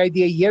recycled the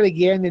idea yet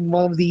again in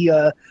one of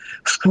the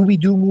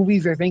Scooby-Doo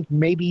movies. I think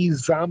maybe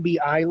Zombie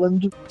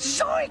Island.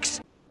 Zoinks!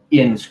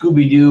 In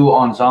Scooby-Doo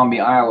on Zombie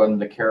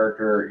Island, the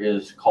character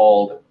is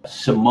called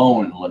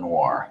Simone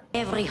Lenoir.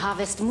 Every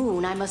harvest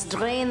moon, I must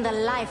drain the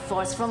life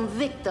force from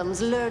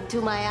victims lured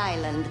to my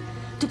island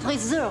to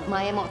preserve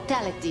my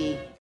immortality.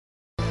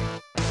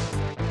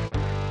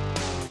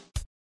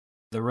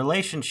 The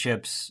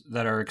relationships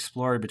that are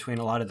explored between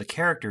a lot of the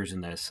characters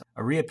in this,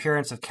 a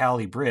reappearance of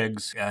Callie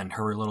Briggs and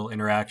her little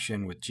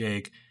interaction with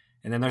Jake,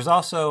 and then there's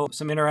also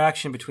some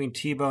interaction between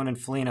T-Bone and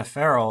Felina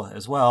Farrell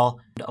as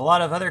well. A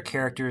lot of other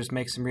characters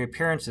make some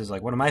reappearances.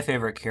 Like one of my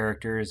favorite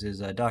characters is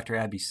Dr.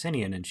 Abby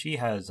Sinian, and she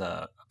has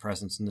a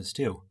presence in this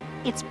too.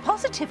 It's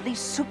positively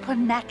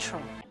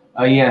supernatural.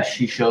 Yeah,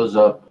 she shows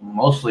up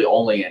mostly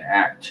only in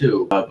Act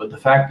 2. But the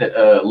fact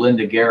that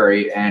Linda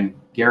Gary and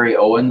Gary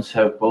Owens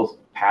have both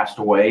passed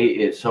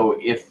away, so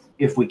if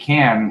if we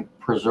can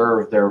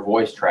preserve their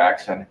voice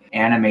tracks and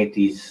animate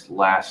these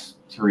last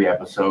 3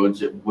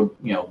 episodes, it would,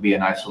 be a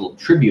nice little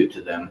tribute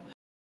to them.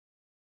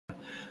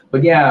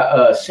 But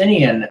yeah,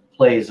 Sinian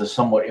plays a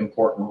somewhat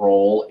important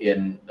role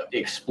in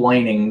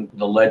explaining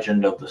the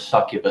legend of the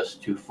succubus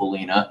to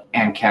Felina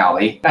and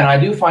Callie. And I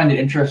do find it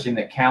interesting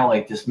that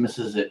Callie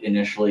dismisses it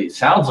initially. It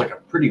sounds like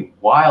a pretty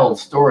wild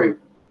story.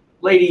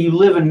 Lady, you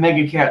live in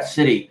Megacat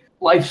City.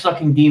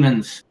 Life-sucking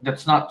demons.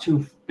 That's not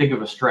too big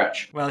of a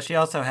stretch. Well, she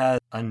also has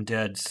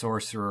undead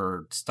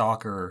sorcerer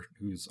stalker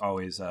who's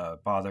always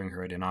bothering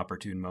her at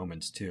inopportune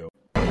moments, too.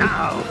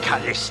 Now,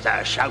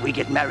 Callista, shall we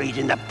get married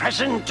in the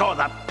present or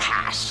the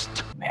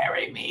past?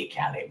 Marry me,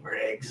 Callie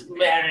Briggs.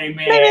 Marry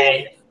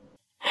me.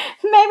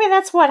 Maybe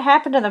that's what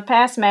happened to the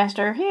past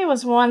master. He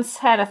was once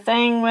had a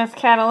thing with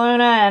Cataluna,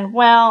 and,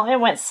 well,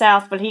 it went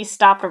south, but he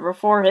stopped her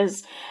before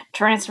his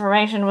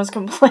transformation was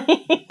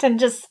complete and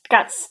just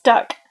got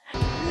stuck.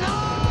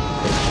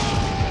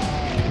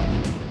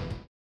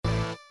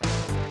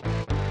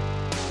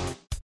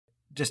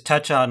 Just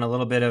touch on a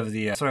little bit of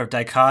the sort of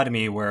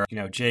dichotomy where,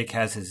 Jake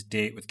has his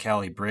date with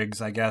Callie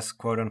Briggs, I guess,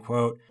 quote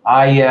unquote.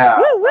 Yeah.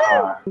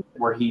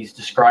 Where he's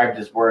described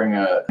as wearing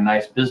a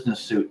nice business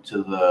suit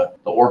to the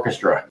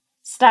orchestra.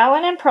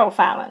 Styling and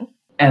profiling.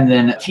 And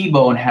then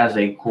T-Bone has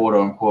a quote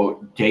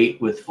unquote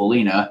date with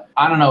Felina.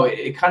 I don't know,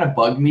 it kind of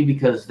bugged me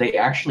because they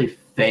actually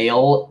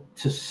fail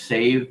to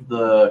save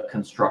the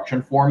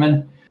construction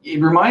foreman. It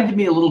reminded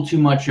me a little too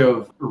much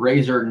of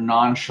Razor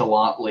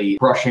nonchalantly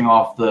brushing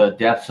off the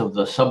deaths of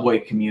the subway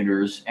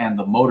commuters and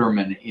the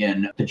motormen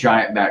in The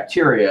Giant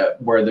Bacteria,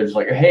 where there's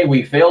like, hey,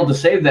 we failed to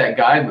save that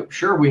guy, but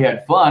sure, we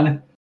had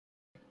fun.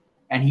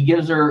 And he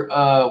gives her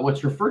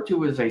what's referred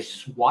to as a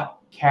SWAT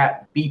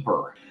cat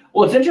beeper.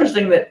 Well, it's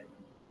interesting that,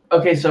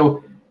 okay,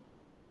 so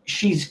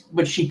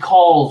she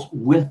calls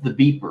with the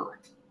beeper.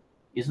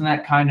 Isn't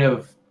that kind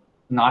of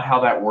not how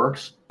that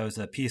works? It was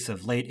a piece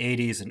of late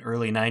 80s and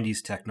early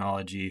 90s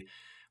technology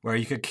where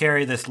you could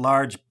carry this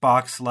large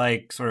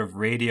box-like sort of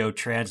radio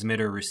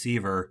transmitter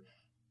receiver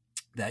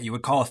that you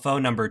would call a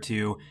phone number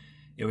to.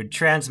 It would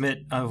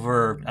transmit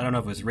over, I don't know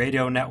if it was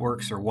radio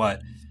networks or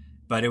what,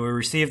 but it would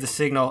receive the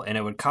signal and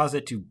it would cause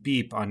it to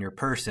beep on your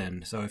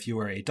person. So if you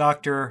were a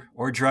doctor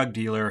or drug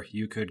dealer,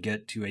 you could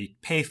get to a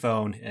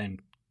payphone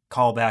and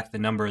call back the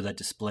number that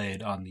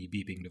displayed on the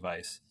beeping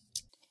device.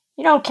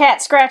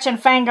 Cat Scratch and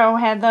Fango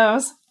had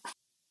those.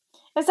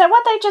 Is that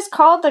what they just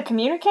called the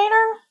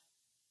communicator?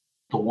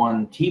 The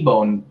one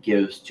T-Bone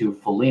gives to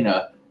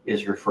Felina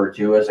is referred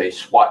to as a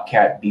SWAT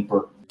cat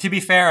beeper. To be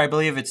fair, I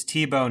believe it's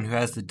T-Bone who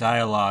has the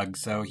dialogue,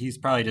 so he's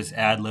probably just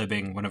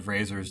ad-libbing one of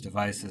Razor's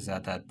devices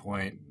at that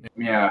point.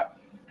 Yeah.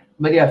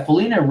 But yeah,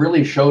 Felina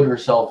really showed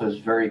herself as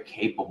very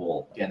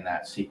capable in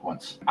that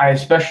sequence. I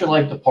especially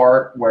like the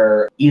part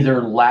where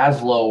either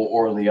Laszlo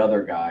or the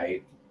other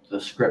guy,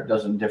 the script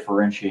doesn't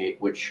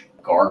differentiate which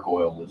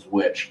gargoyle is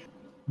which,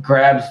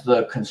 grabs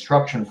the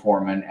construction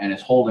foreman and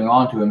is holding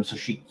on to him so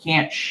she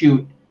can't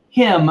shoot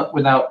him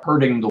without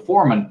hurting the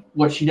foreman.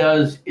 What she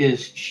does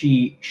is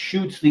she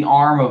shoots the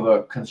arm of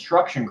a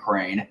construction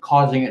crane,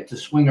 causing it to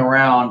swing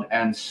around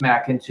and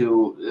smack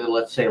into,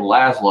 let's say,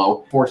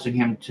 Laszlo, forcing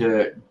him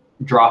to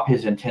drop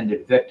his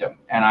intended victim.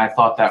 And I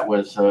thought that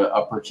was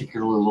a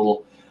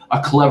particularly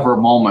a clever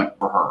moment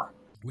for her.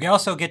 We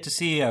also get to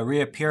see a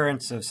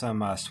reappearance of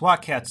some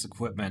SWAT Cats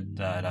equipment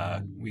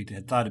that we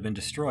had thought had been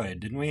destroyed,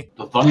 didn't we?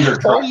 The Thunder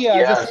Truck. Oh, yeah.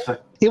 Yes.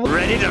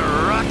 Ready to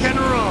rock and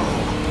roll.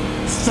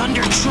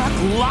 Thunder Truck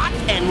locked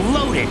and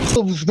loaded.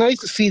 It was nice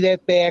to see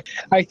that back.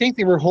 I think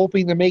they were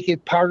hoping to make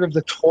it part of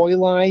the toy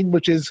line,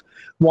 which is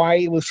why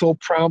it was so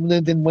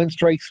prominent in When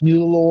Strikes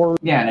Mutilor.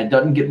 Yeah, and it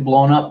doesn't get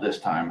blown up this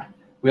time.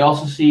 We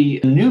also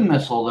see a new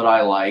missile that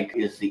I like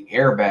is the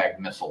airbag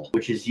missile,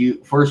 which is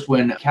first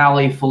when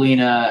Callie,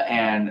 Felina,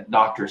 and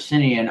Dr.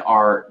 Sinian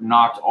are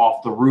knocked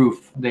off the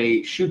roof.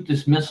 They shoot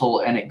this missile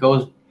and it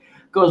goes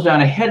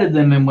down ahead of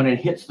them, and when it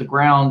hits the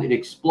ground, it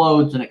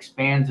explodes and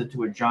expands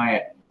into a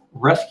giant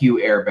rescue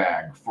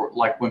airbag. For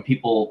like when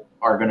people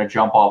are going to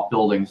jump off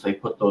buildings, they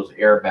put those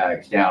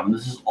airbags down. And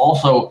this is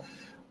also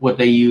what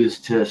they use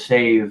to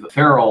save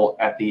Farrell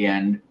at the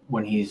end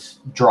when he's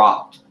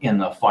dropped in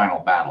the final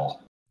battle.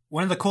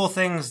 One of the cool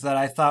things that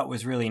I thought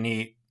was really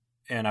neat,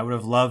 and I would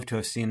have loved to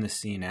have seen this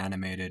scene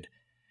animated,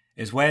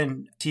 is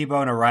when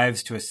T-Bone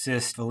arrives to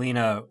assist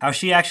Felina, how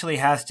she actually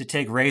has to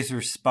take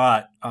Razor's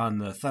spot on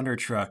the Thunder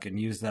Truck and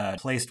use that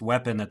placed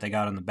weapon that they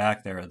got on the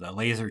back there, the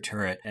laser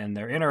turret. And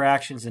their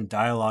interactions and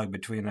dialogue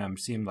between them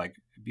seemed like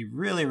it'd be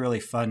really,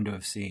 really fun to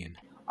have seen.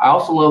 I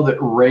also love that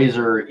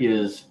Razor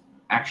is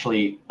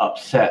actually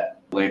upset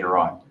later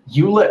on.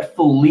 You let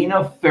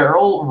Felina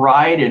Farrell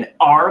ride in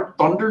our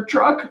Thunder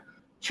Truck?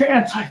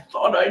 Chance, I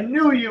thought I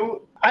knew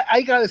you.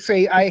 I gotta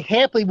say, I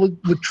happily would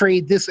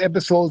trade this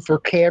episode for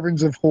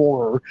Caverns of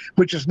Horror,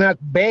 which is not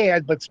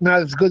bad, but it's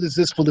not as good as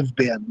this would have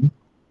been.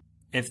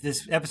 If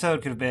this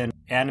episode could have been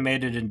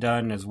animated and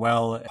done as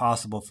well as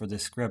possible for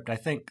this script, I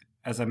think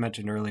as I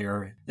mentioned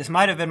earlier, this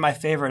might have been my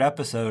favorite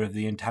episode of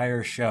the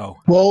entire show.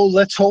 Well,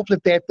 let's hope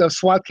that the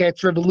SWAT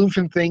Cats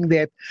Revolution thing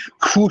that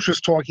Cooch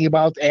was talking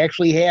about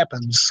actually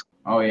happens.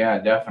 Oh, yeah,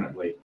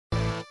 definitely.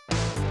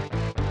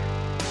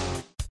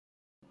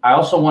 I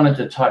also wanted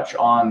to touch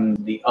on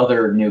the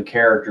other new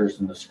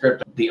characters in the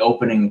script. The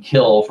opening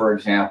kill, for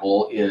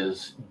example,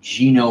 is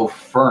Gino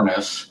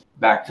Furnace,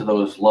 back to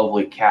those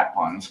lovely cat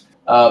puns.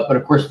 But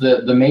of course,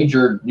 the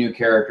major new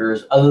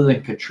characters, other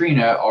than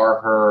Katrina, are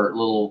her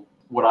little,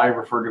 what I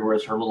refer to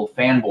as her little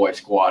fanboy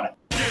squad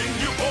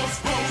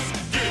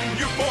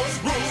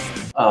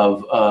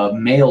of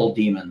male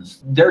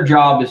demons. Their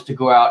job is to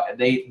go out.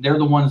 They're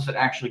the ones that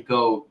actually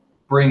go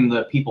bring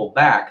the people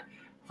back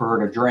for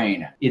her to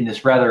drain in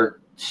this rather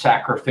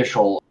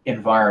sacrificial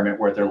environment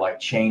where they're like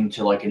chained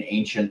to like an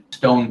ancient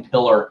stone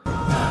pillar.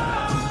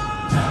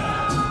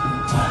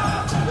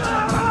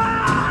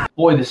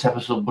 Boy, this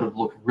episode would have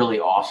looked really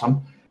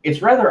awesome.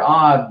 It's rather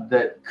odd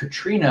that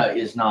Katrina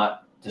is not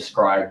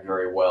described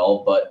very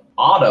well, but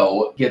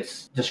Otto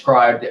gets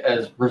described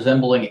as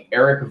resembling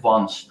Erich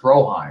von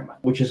Stroheim,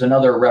 which is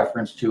another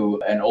reference to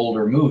an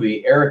older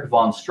movie. Erich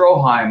von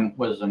Stroheim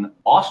was an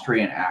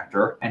Austrian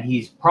actor, and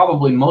he's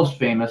probably most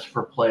famous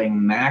for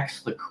playing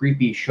Max the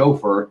creepy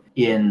chauffeur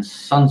in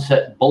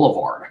Sunset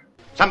Boulevard.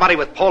 Somebody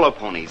with polo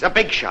ponies, a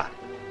big shot.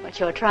 What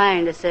you're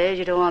trying to say is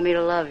you don't want me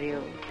to love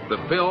you. The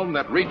film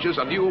that reaches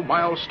a new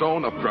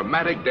milestone of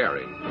dramatic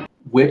daring.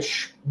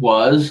 Which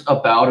was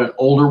about an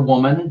older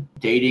woman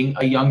dating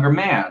a younger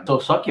man. So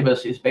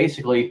Succubus is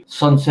basically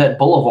Sunset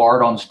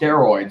Boulevard on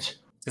steroids.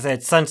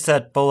 It's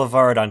Sunset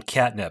Boulevard on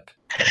catnip.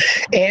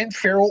 And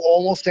Farrell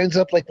almost ends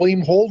up like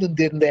William Holden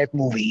did in that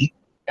movie.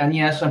 And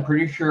yes, I'm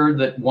pretty sure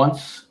that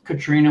once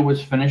Katrina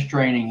was finished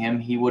draining him,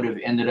 he would have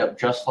ended up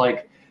just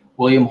like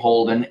William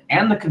Holden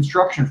and the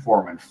construction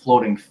foreman,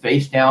 floating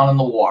face down in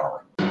the water.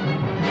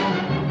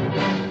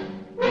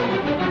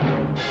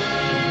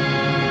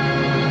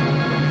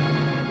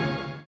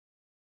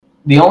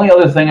 The only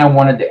other thing I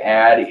wanted to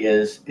add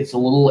is it's a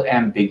little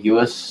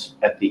ambiguous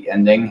at the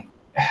ending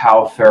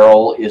how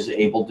Farrell is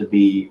able to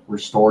be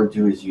restored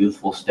to his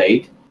youthful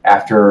state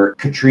after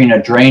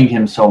Katrina drained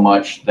him so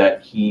much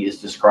that he is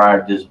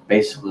described as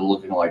basically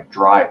looking like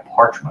dry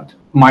parchment.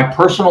 My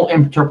personal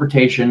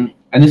interpretation,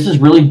 and this is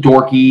really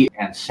dorky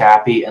and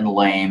sappy and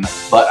lame,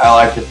 but I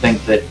like to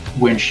think that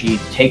when she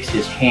takes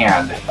his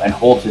hand and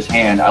holds his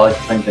hand, I like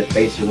to think that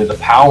basically the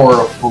power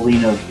of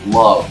Felina's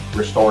love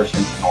restores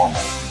him to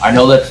normal. I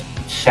know that's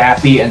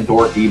sappy and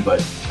dorky, but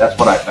that's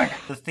what I think.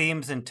 The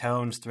themes and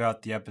tones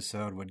throughout the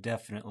episode would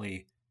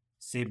definitely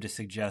seem to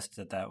suggest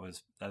that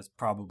that's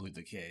probably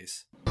the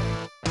case.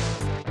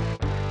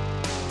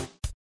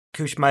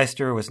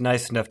 Kuchmeister was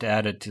nice enough to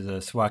add it to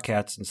the SWAT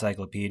Cats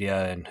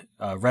Encyclopedia and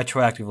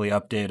retroactively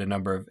update a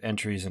number of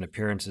entries and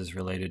appearances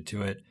related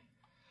to it.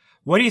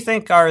 What do you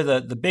think are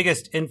the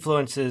biggest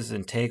influences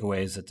and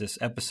takeaways that this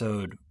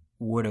episode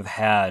would have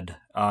had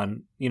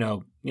on,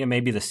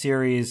 maybe the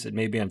series and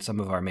maybe on some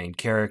of our main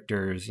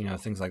characters,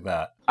 things like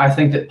that? I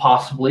think that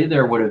possibly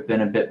there would have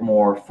been a bit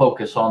more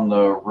focus on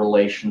the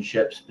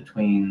relationships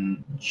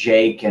between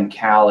Jake and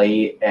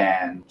Callie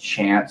and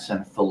Chance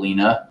and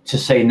Felina, to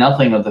say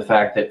nothing of the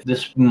fact that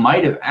this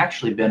might have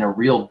actually been a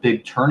real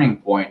big turning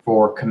point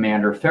for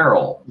Commander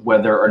Farrell,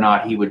 whether or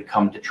not he would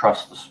come to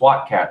trust the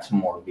SWAT Cats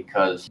more,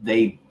 because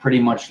they pretty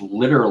much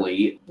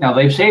literally, now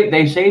they've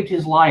saved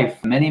his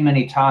life many,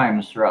 many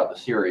times throughout the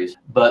series,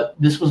 but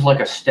this was like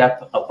a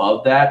step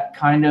above that,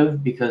 kind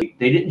of, because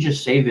they didn't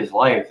just save his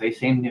life, they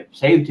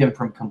saved him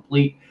from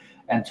complete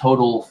and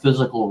total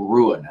physical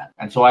ruin.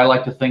 And so I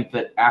like to think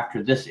that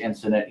after this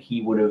incident,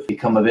 he would have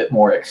become a bit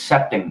more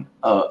accepting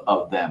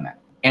of them.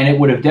 And it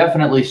would have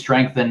definitely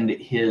strengthened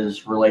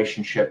his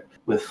relationship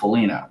with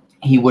Felina.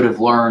 He would have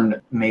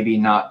learned maybe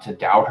not to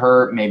doubt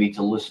her, maybe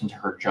to listen to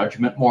her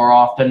judgment more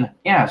often.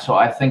 Yeah, so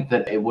I think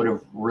that it would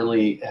have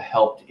really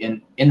helped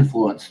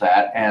influence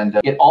that.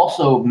 And it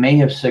also may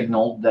have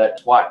signaled that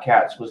SWAT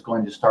Cats was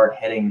going to start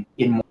heading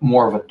in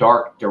more of a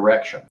dark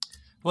direction.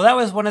 Well, that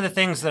was one of the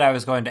things that I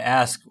was going to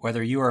ask,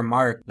 whether you or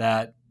Mark,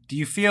 that do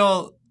you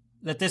feel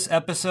that this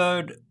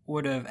episode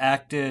would have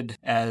acted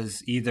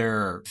as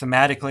either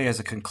thematically as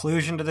a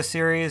conclusion to the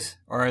series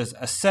or as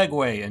a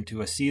segue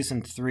into a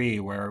season 3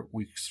 where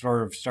we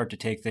sort of start to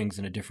take things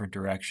in a different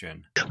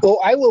direction? Well,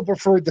 I will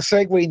prefer the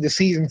segue into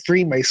season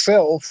 3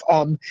 myself.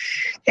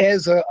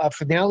 As a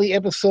finale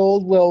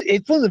episode, well,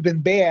 it wouldn't have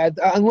been bad.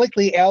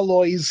 Unlikely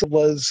Alloys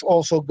was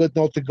also good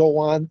note to go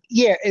on.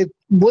 Yeah, it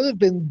would have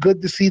been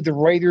good to see the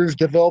writers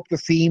develop the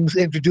themes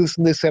introduced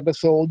in this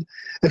episode,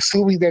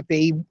 assuming that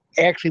they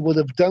actually would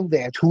have done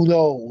that. Who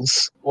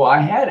knows? Well, I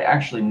had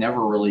actually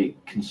never really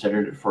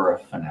considered it for a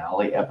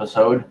finale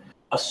episode.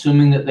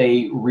 Assuming that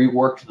they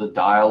reworked the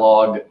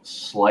dialogue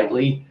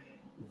slightly,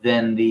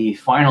 then the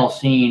final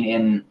scene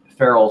in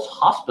Farrell's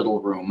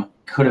hospital room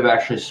could have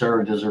actually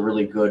served as a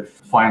really good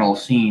final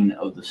scene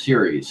of the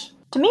series.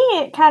 To me,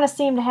 it kind of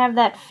seemed to have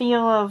that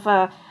feel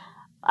of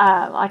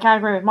like I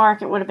agree with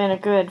Mark, it would have been a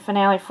good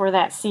finale for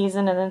that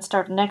season and then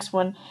start the next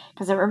one,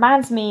 because it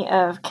reminds me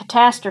of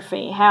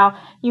Catastrophe, how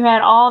you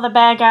had all the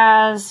bad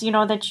guys,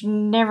 that you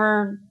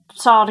never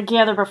saw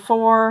together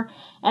before,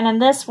 and in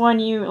this one,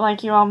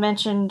 like you all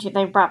mentioned,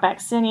 they brought back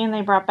Sinian,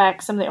 they brought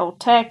back some of the old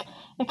tech.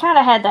 It kind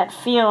of had that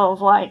feel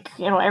of like,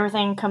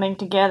 everything coming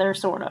together,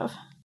 sort of.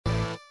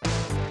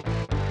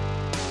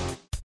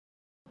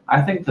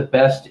 I think the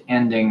best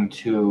ending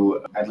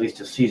to at least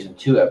a season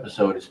 2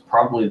 episode is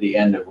probably the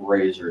end of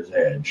Razor's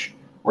Edge,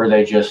 where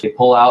they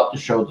pull out to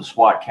show the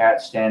SWAT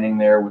cats standing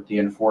there with the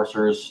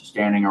enforcers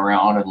standing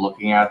around and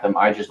looking at them.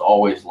 I just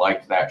always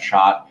liked that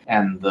shot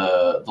and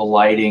the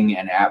lighting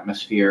and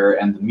atmosphere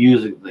and the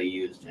music they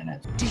used in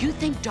it. Do you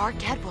think Dark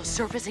Cat will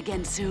surface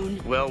again soon?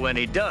 Well, when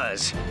he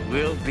does,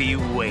 we'll be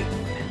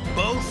waiting.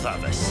 Both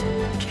of us.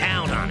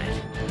 Count on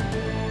it.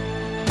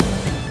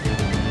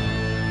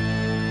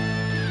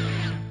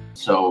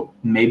 So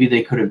maybe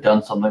they could have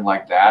done something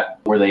like that,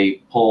 where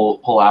they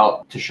pull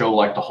out to show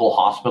like the whole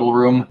hospital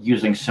room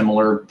using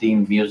similar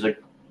themed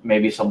music,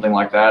 maybe something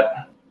like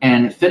that.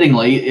 And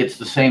fittingly, it's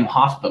the same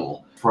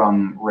hospital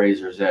from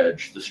Razor's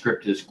Edge. The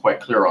script is quite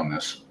clear on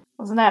this.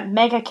 Wasn't that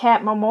Mega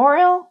Cat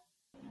Memorial?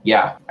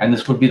 Yeah, and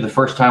this would be the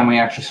first time we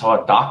actually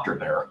saw a doctor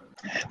there.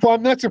 Well,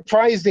 I'm not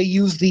surprised they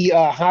used the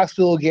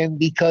hospital again,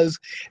 because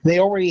they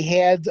already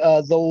had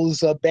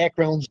those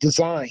backgrounds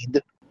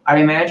designed. I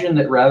imagine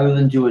that rather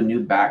than do a new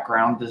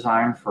background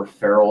design for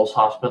Farrell's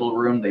hospital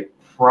room, they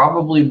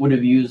probably would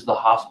have used the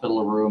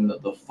hospital room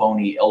that the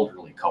phony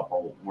elderly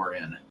couple were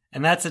in.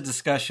 And that's a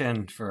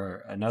discussion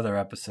for another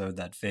episode,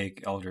 that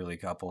fake elderly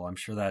couple. I'm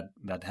sure that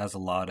has a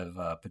lot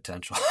of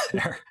potential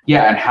there.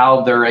 Yeah, and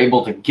how they're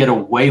able to get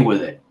away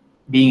with it,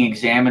 being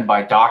examined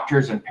by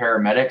doctors and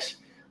paramedics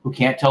who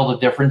can't tell the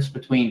difference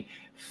between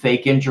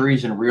fake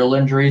injuries and real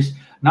injuries,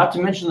 not to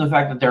mention the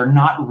fact that they're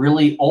not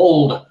really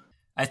old.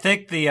 I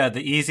think the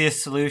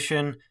easiest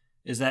solution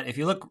is that if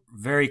you look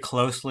very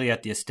closely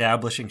at the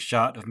establishing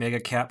shot of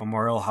Mega Cat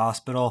Memorial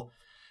Hospital,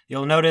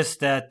 you'll notice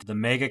that the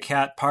Mega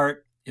Cat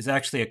part is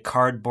actually a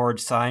cardboard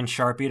sign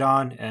Sharpied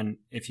on, and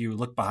if you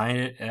look behind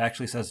it, it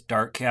actually says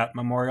Dark Cat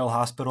Memorial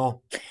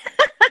Hospital.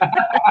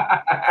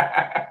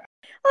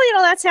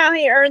 Well, that's how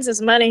he earns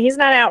his money. He's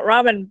not out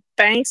robbing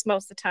banks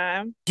most of the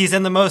time. He's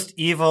in the most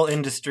evil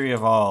industry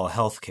of all,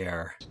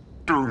 healthcare.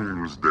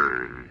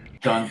 Doomsday.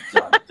 Dun,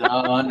 dun,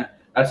 dun.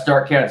 That's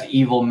Dark Cat's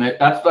evil.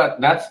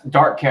 That's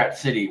Dark Cat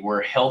City,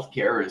 where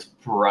healthcare is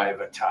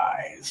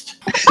privatized.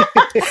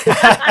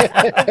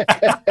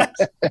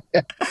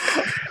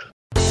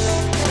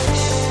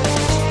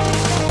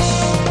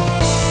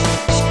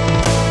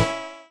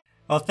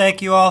 Well,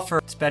 thank you all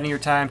for spending your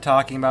time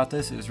talking about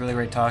this. It was really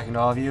great talking to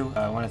all of you.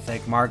 I want to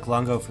thank Mark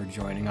Lungo for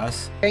joining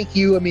us. Thank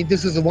you. I mean,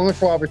 this is a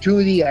wonderful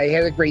opportunity. I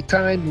had a great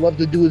time. Love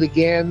to do it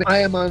again. I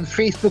am on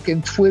Facebook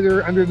and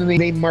Twitter under the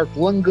name Mark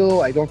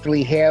Lungo. I don't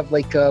really have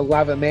like a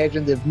lot of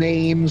imaginative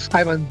names.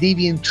 I'm on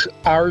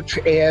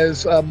DeviantArt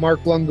as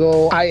Mark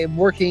Lungo. I am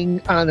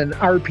working on an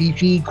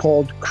RPG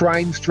called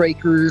Crime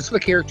Strikers. The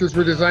characters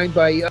were designed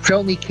by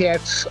Felony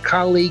Cat's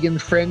colleague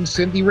and friend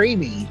Cindy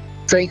Ramey.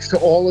 Thanks to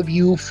all of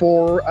you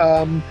for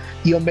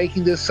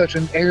making this such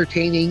an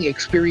entertaining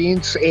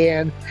experience,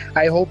 and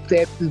I hope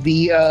that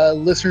the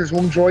listeners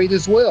will enjoy it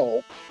as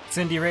well.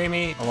 Cindy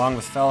Ramey, along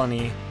with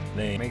Felony,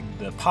 they made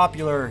the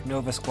popular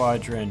Nova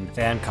Squadron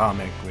fan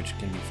comic, which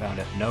can be found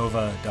at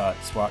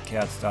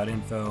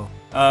nova.swatcats.info.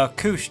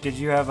 Koosh, did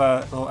you have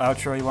a little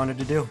outro you wanted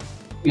to do?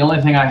 The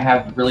only thing I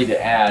have really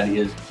to add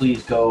is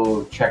please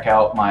go check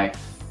out my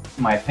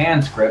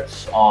fan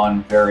scripts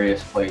on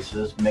various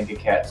places, Mega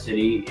Cat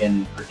City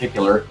in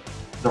particular,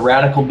 The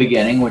Radical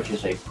Beginning, which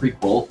is a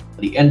prequel,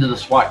 The End of the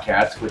SWAT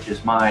Cats, which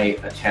is my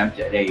attempt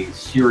at a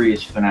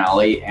series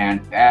finale,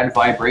 and Bad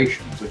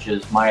Vibrations, which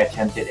is my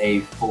attempt at a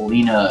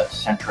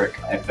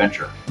Felina-centric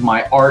adventure.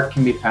 My art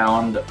can be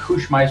found at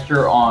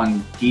Kushmeister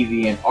on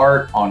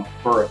DeviantArt, on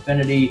Fur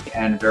Affinity,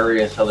 and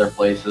various other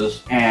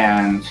places,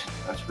 and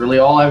that's really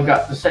all I've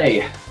got to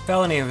say.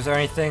 Felony, was there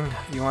anything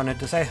you wanted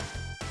to say?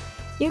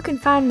 You can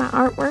find my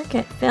artwork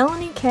at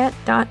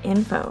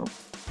felonycat.info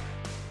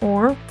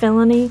or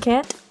Felony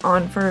Cat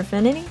on Fur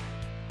Affinity,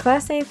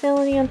 Class A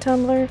Felony on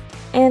Tumblr,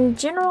 and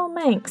General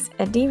Manx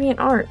at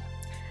DeviantArt.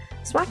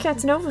 SWAT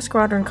Cat's Nova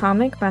Squadron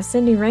comic by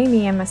Cindy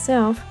Ramey and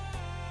myself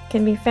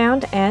can be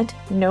found at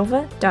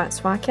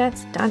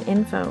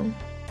nova.swatcats.info.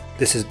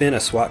 This has been a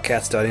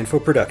SWATcats.info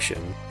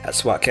production. At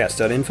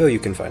SWATcats.info you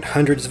can find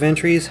hundreds of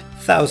entries,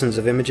 thousands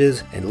of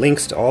images, and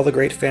links to all the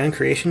great fan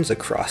creations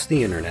across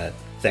the internet.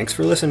 Thanks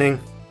for listening.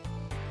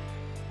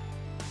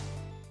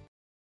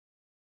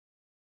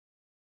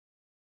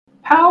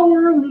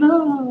 Power of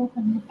love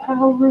and the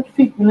power of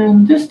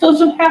feeling. This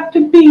doesn't have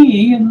to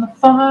be in the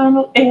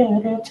final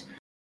edit.